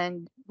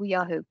 And we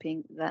are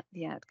hoping that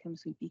the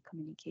outcomes will be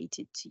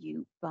communicated to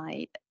you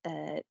by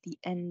the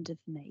end of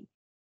May.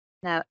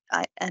 Now,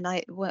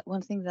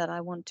 one thing that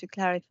I want to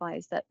clarify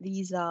is that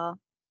these are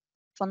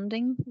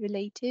funding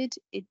related.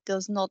 It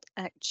does not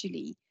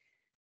actually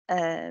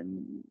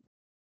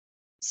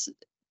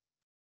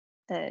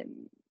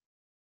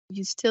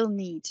you still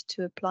need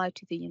to apply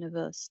to the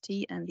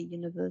university, and the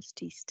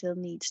university still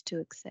needs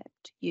to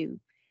accept you,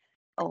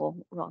 or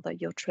rather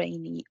your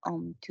trainee,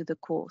 onto the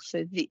course.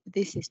 So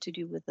this is to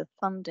do with the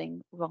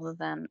funding rather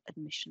than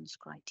admissions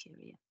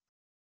criteria.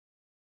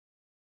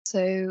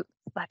 So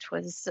that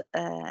was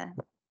a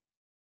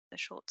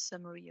short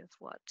summary of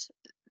what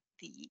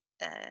the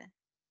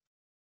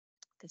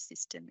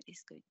system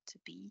is going to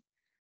be.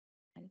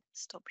 I'll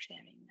stop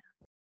sharing now.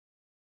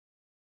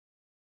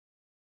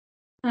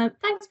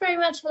 Thanks very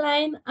much,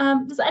 Elaine.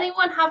 Does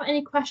anyone have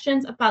any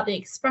questions about the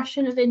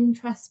expression of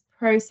interest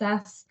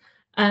process,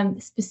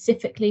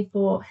 specifically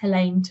for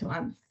Helene to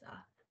answer?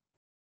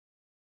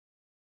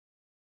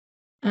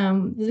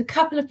 There's a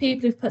couple of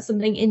people who've put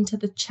something into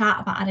the chat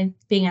about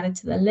being added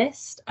to the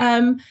list.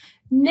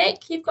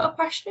 Nick, you've got a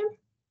question?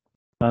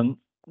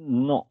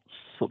 Not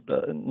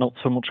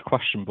so much a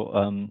question, but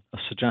a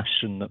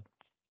suggestion, that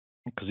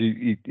because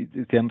the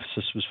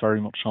emphasis was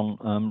very much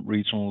on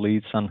regional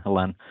leads and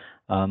Helene,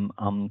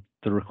 and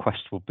the request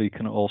would be,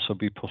 can it also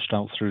be pushed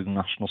out through the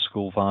National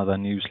School via their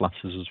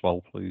newsletters as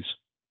well, please?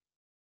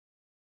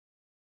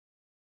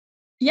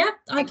 Yeah,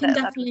 I can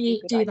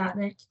definitely do that,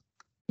 Nick.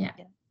 Yeah.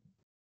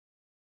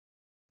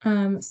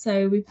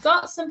 So we've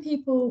got some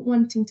people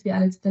wanting to be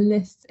added to the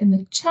list in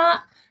the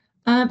chat.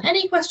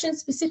 Any questions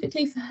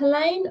specifically for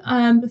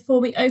Helene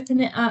before we open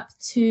it up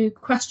to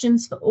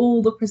questions for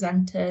all the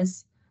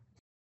presenters?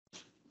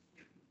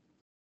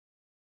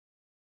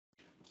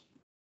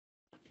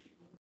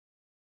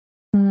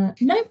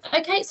 No.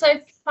 Okay, so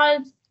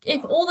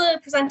if all the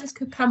presenters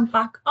could come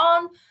back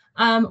on,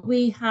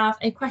 we have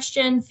a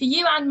question for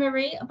you,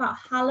 Anne-Marie, about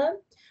Hallam.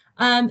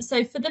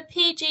 So for the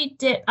PG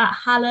DIP at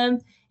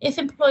Hallam, if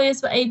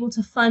employers were able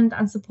to fund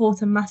and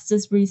support a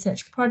master's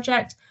research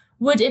project,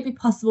 would it be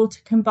possible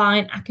to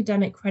combine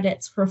academic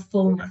credits for a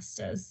full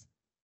master's?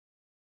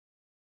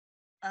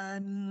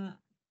 Right,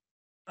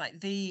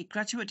 the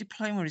graduate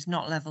diploma is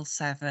not level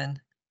 7.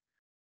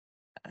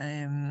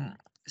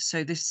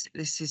 So this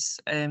is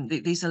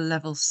these are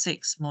level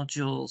 6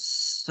 modules,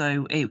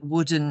 so it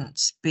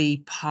wouldn't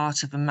be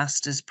part of a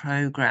master's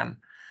program.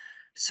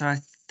 So I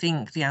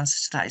think the answer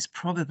to that is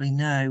probably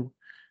no,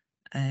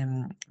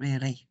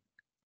 really.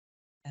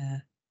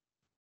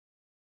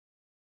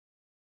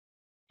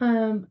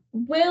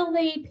 Will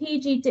the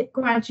PG DIP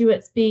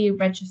graduates be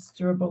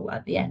registerable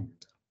at the end?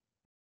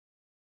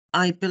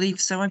 I believe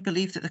so. I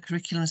believe that the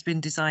curriculum has been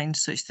designed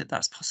such that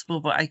that's possible,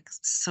 but I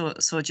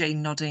saw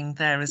Jane nodding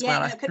there as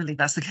well. I believe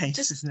that's the case,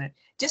 isn't it?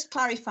 Just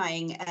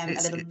clarifying a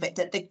little bit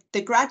that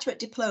the graduate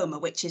diploma,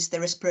 which is the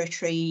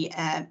respiratory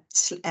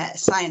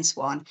science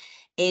one,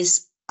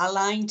 is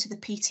aligned to the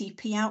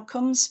PTP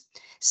outcomes.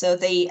 So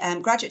the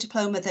graduate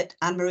diploma that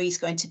Anne-Marie is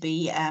going to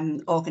be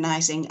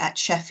organising at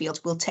Sheffield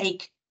will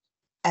take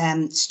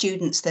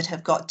students that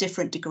have got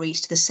different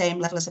degrees to the same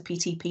level as a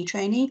PTP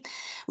trainee.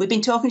 We've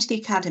been talking to the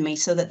academy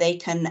so that they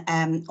can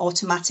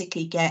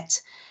automatically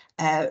get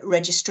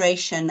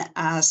registration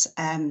as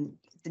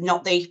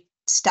not the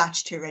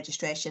statutory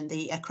registration,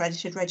 the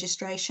accredited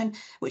registration,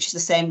 which is the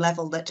same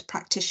level that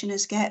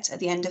practitioners get at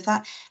the end of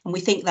that. And we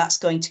think that's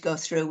going to go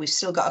through. We've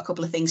still got a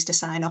couple of things to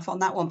sign off on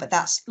that one, but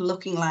that's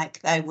looking like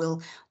they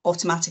will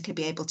automatically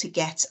be able to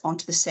get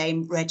onto the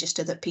same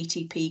register that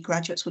PTP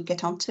graduates would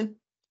get onto.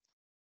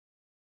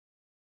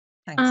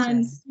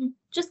 Thanks,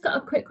 just got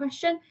a quick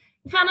question.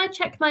 Can I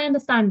check my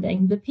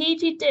understanding? The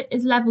PG DIP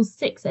is level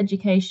 6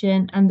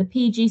 education and the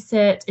PG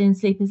Cert in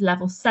Sleep is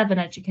level 7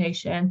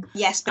 education.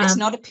 Yes, but it's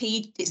not a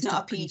PG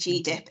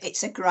DIP.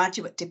 It's a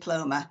graduate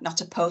diploma,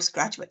 not a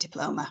postgraduate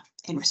diploma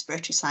in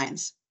respiratory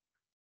science.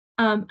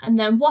 And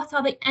then what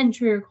are the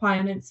entry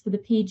requirements for the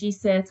PG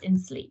Cert in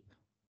Sleep?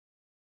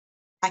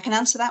 I can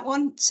answer that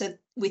one. So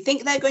we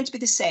think they're going to be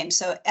the same.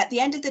 So at the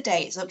end of the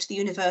day, it's up to the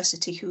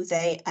university who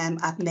they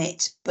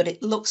admit, but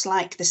it looks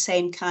like the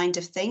same kind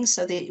of thing.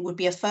 So it would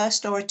be a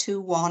first or a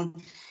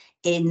 2-1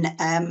 in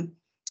an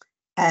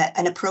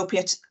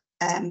appropriate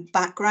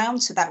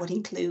background. So that would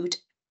include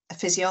a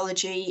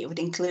physiology. It would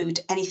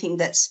include anything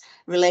that's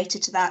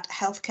related to that,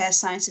 healthcare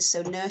sciences,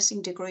 so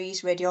nursing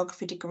degrees,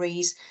 radiography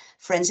degrees,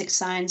 forensic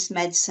science,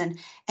 medicine.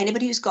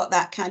 Anybody who's got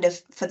that kind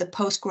of, for the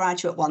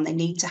postgraduate one, they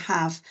need to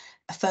have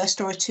a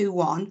first or a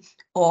 2-1,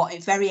 or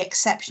very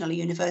exceptional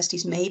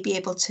universities may be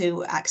able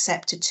to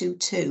accept a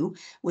 2-2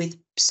 with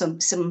some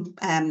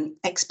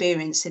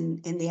experience in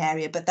the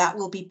area, but that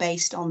will be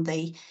based on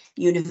the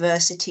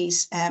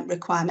university's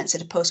requirements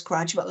at a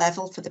postgraduate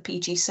level for the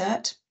PG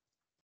Cert.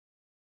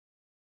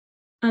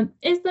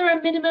 Is there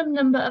a minimum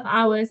number of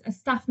hours a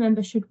staff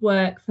member should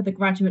work for the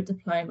graduate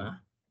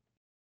diploma?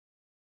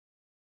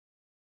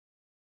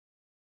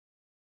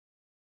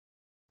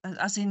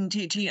 As in,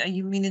 are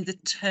you meaning the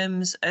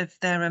terms of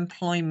their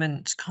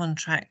employment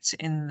contract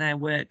in their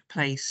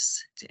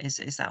workplace?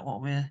 Is that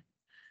what we're?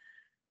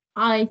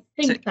 I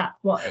think that's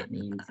what it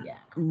means, yeah.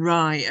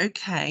 Right,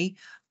 okay.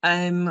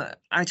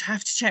 I'd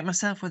have to check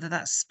myself whether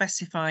that's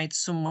specified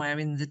somewhere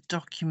in the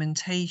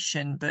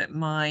documentation, but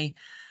my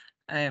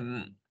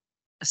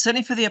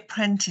certainly for the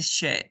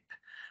apprenticeship,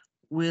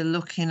 we're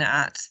looking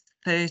at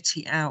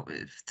 30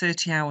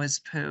 hours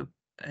per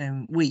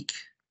week.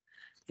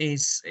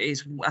 Is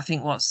I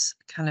think what's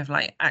kind of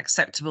like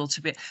acceptable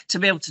to be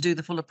able to do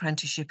the full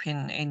apprenticeship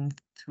in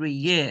 3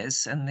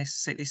 years, and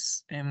this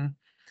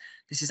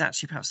is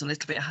actually perhaps a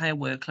little bit higher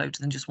workload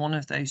than just one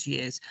of those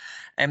years.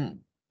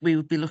 we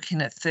would be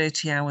looking at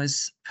 30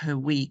 hours per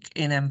week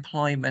in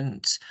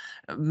employment.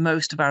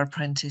 Most of our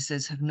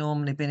apprentices have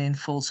normally been in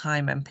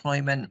full-time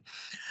employment.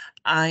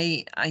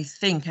 I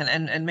think,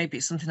 and maybe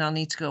it's something I'll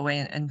need to go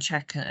away and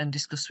check and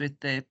discuss with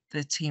the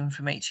team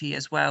from HE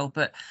as well,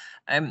 but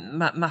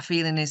my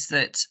feeling is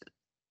that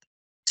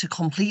to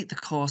complete the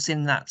course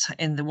in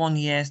the 1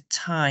 year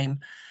time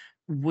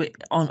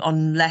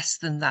on less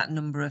than that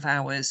number of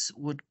hours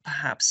would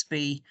perhaps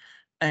be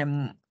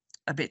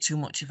a bit too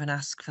much of an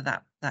ask for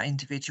that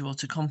individual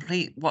to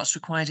complete what's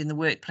required in the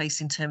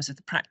workplace in terms of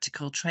the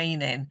practical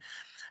training,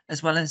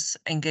 as well as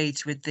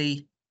engage with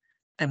the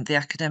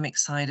academic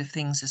side of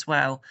things as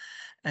well.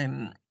 I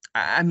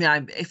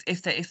mean,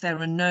 if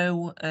there are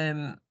no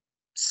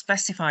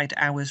specified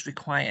hours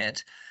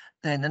required,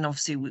 then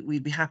obviously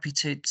we'd be happy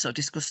to sort of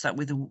discuss that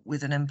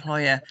with an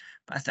employer.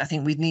 But I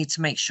think we'd need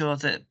to make sure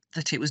that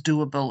it was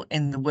doable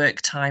in the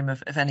work time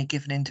of any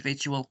given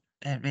individual.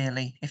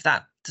 Really,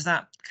 does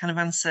that kind of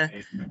answer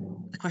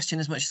the question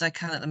as much as I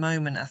can at the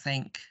moment, I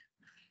think.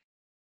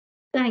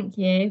 Thank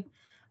you.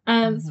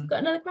 So we've got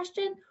another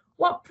question.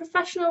 What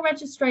professional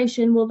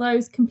registration will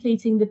those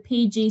completing the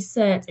PG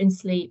cert in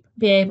sleep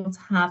be able to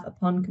have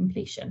upon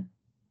completion?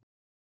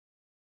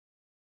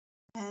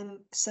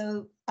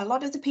 So a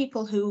lot of the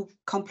people who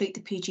complete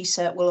the PG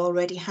cert will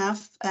already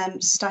have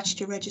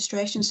statutory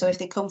registration. So if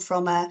they come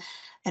from a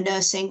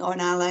nursing or an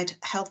allied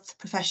health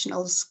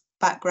professionals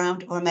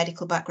background or a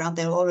medical background,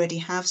 they'll already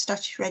have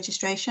statutory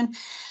registration.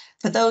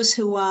 For those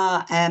who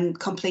are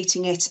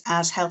completing it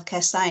as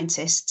healthcare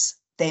scientists,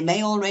 they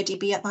may already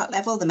be at that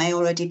level. They may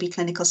already be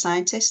clinical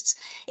scientists.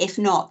 If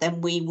not,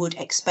 then we would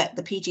expect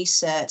the PG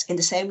cert in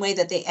the same way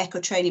that the ECHO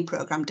training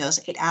programme does.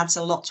 It adds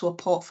a lot to a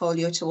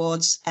portfolio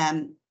towards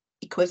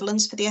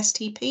equivalence for the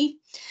STP.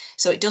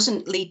 So it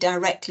doesn't lead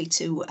directly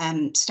to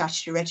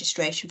statutory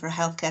registration for a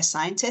healthcare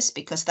scientist,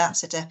 because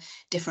that's at a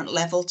different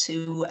level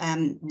to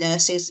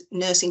nurses.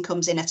 Nursing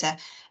comes in at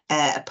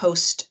a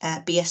post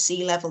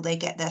BSc level. They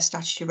get their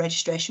statutory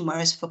registration,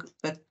 whereas for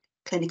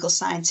clinical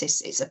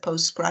scientists, it's a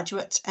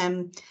postgraduate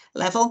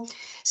level.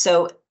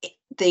 So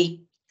the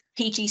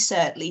PG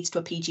cert leads to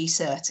a PG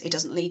cert. It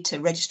doesn't lead to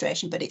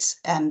registration, but it's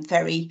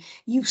very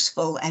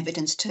useful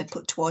evidence to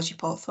put towards your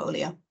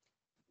portfolio.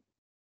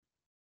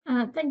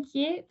 Thank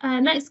you.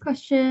 Next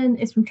question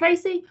is from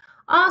Tracy.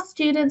 Are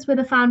students with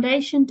a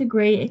foundation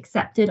degree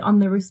accepted on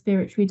the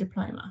Respiratory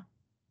Diploma?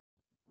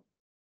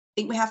 I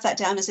think we have that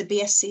down as a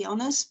BSc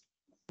Honours.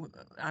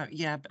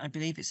 Yeah, I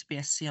believe it's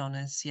BSc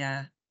Honours,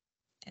 yeah.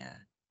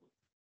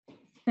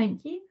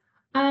 Thank you.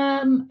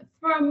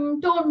 From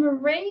Dawn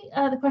Marie,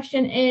 the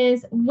question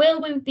is,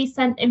 will we be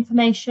sent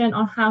information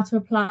on how to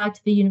apply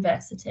to the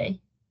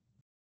university?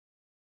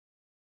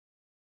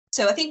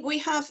 So I think we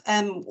have,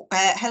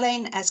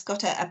 Helene has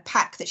got a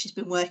pack that she's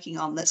been working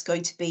on that's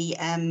going to be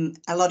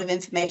a lot of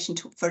information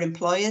for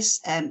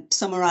employers,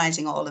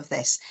 summarising all of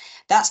this.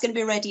 That's going to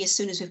be ready as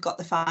soon as we've got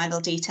the final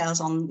details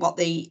on what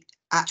the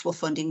actual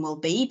funding will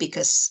be,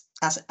 because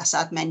as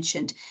I'd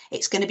mentioned,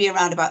 it's going to be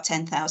around about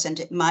 10,000.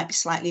 It might be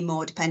slightly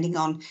more depending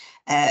on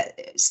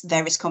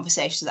various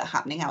conversations that are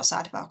happening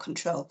outside of our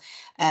control.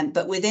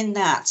 But within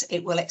that,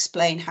 it will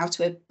explain how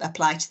to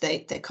apply to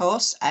the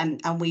course, and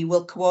we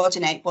will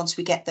coordinate once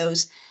we get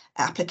those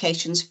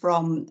applications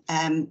from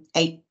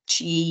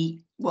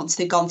HE. Once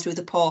they've gone through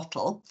the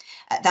portal,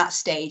 at that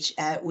stage,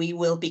 we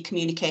will be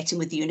communicating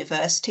with the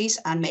universities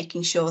and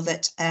making sure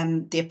that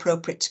the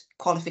appropriate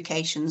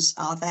qualifications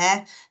are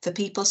there for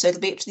people. So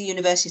it'll be up to the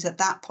universities at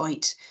that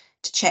point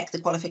to check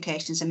the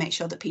qualifications and make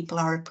sure that people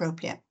are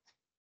appropriate.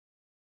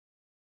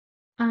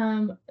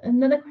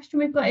 Another question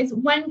we've got is,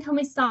 when can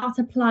we start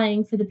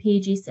applying for the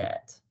PG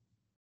cert?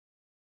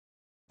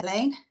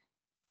 Elaine?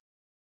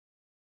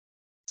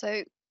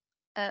 So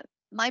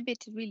my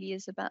bit really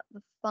is about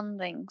the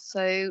funding.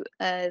 So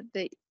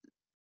the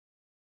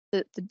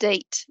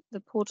date,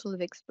 the portal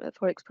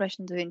for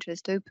expressions of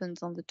interest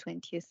opens on the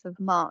 20th of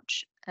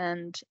March,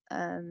 and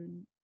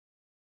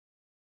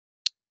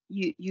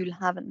you'll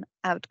have an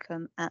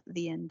outcome at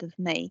the end of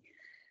May.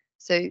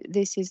 So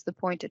this is the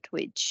point at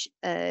which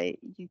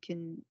you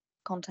can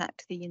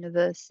contact the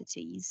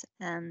universities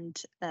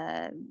and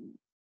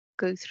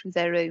go through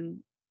their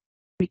own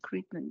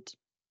recruitment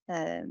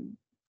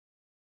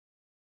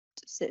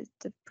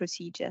the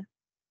procedure.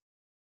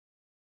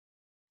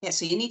 Yeah,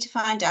 so you need to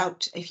find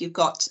out if you've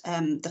got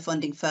the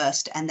funding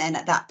first, and then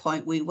at that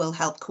point we will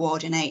help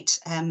coordinate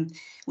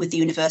with the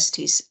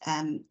universities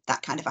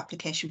that kind of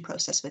application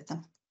process with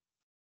them.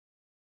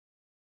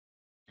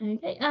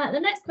 Okay, the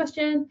next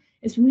question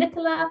is from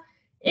Nicola.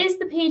 Is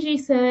the PG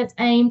cert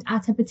aimed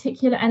at a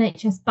particular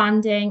NHS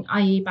banding,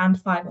 i.e.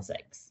 band 5 or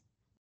 6?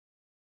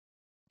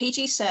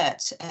 PG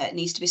cert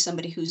needs to be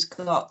somebody who's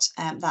got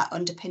that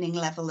underpinning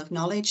level of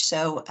knowledge.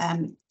 So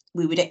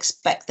we would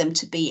expect them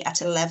to be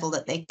at a level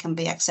that they can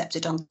be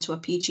accepted onto a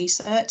PG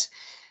cert.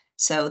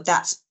 So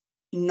that's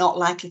not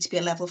likely to be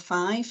a level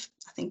 5.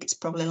 I think it's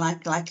probably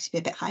likely to be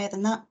a bit higher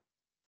than that.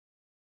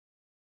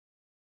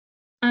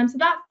 So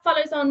that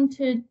follows on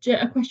to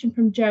a question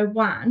from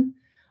Joanne.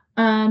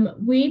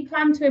 We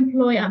plan to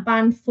employ at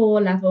band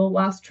 4 level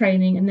whilst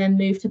training and then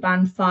move to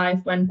band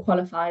 5 when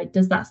qualified.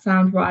 Does that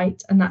sound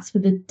right? And that's for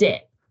the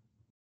DIP.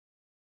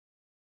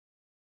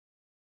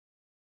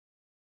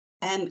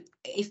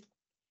 If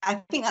I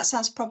think that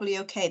sounds probably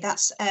okay.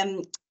 That's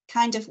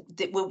kind of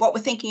what we're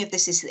thinking of.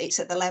 This is it's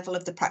at the level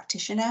of the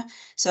practitioner.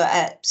 So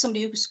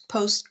somebody who's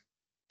post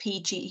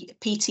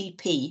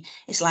PTP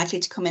is likely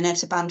to come in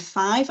at a band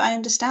 5, I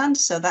understand.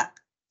 So that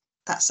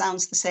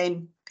sounds the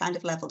same kind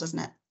of level, doesn't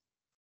it?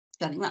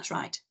 I think that's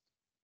right.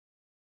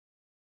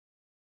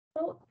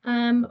 Cool.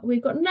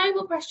 We've got no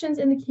more questions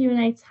in the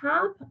Q&A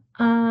tab.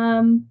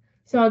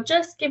 So I'll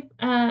just give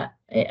it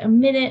a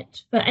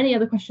minute for any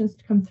other questions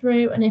to come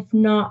through, and if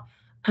not,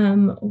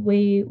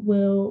 we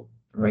will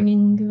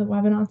bring the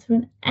webinar to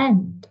an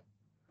end.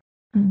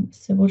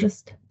 So we'll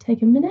just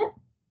take a minute.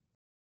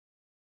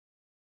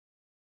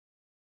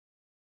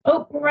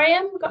 Oh,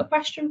 Graham, we've got a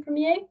question from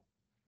you.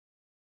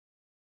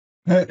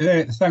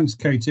 Thanks,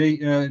 Katie.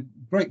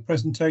 Great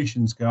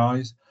presentations,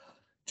 guys.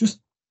 Just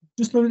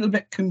a little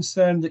bit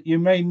concerned that you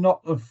may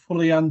not have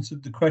fully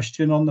answered the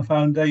question on the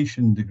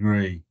foundation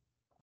degree.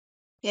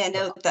 Yeah,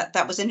 no,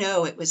 that was a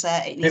no. It was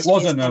it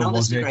was a no,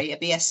 was it? Degree, a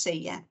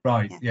BSc, yeah.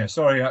 Right. Yeah.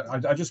 Sorry,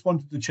 I just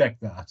wanted to check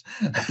that.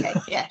 Okay.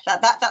 Yeah.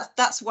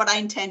 That's what I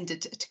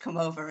intended to come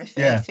over if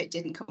it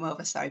didn't come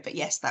over. Sorry, but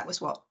yes, that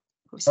was what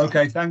was said.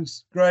 Okay.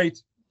 Thanks.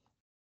 Great.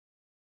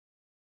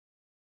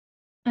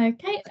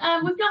 Okay.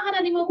 We've not had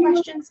any more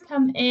questions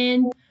come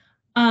in.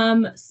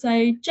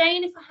 So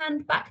Jane, if I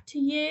hand back to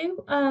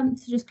you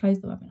to just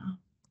close the webinar.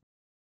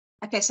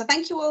 Okay, so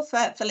thank you all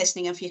for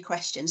listening and for your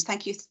questions.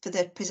 Thank you for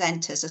the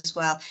presenters as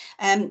well.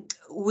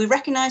 We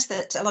recognise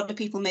that a lot of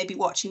people may be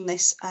watching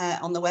this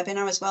on the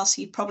webinar as well, so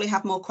you probably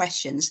have more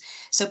questions.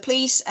 So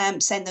please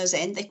send those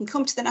in. They can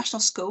come to the National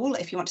School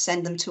if you want to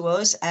send them to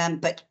us,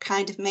 but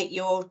kind of make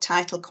your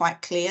title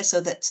quite clear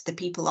so that the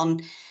people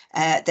on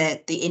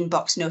the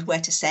inbox know where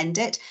to send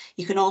it.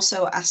 You can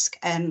also ask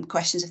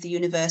questions of the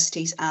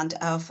universities and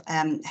of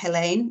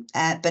Helene,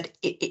 but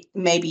it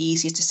may be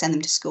easier to send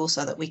them to school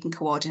so that we can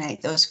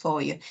coordinate those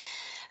for you.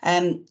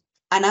 And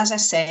as I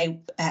say,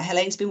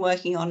 Helene's been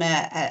working on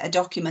a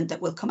document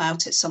that will come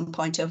out at some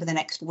point over the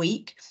next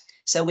week.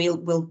 So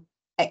we'll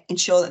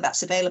ensure that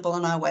that's available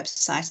on our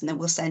website, and then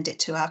we'll send it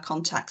to our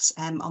contacts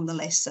on the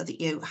list so that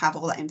you have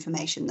all that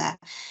information there.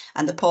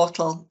 And the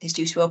portal is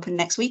due to open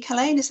next week,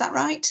 Helene, is that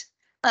right?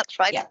 That's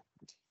right. Yeah.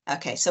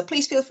 Okay, so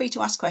please feel free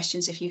to ask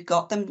questions if you've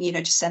got them.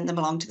 Just send them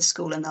along to the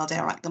school and they'll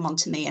direct them on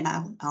to me, and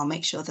I'll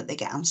make sure that they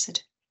get answered.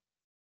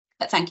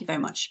 But thank you very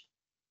much.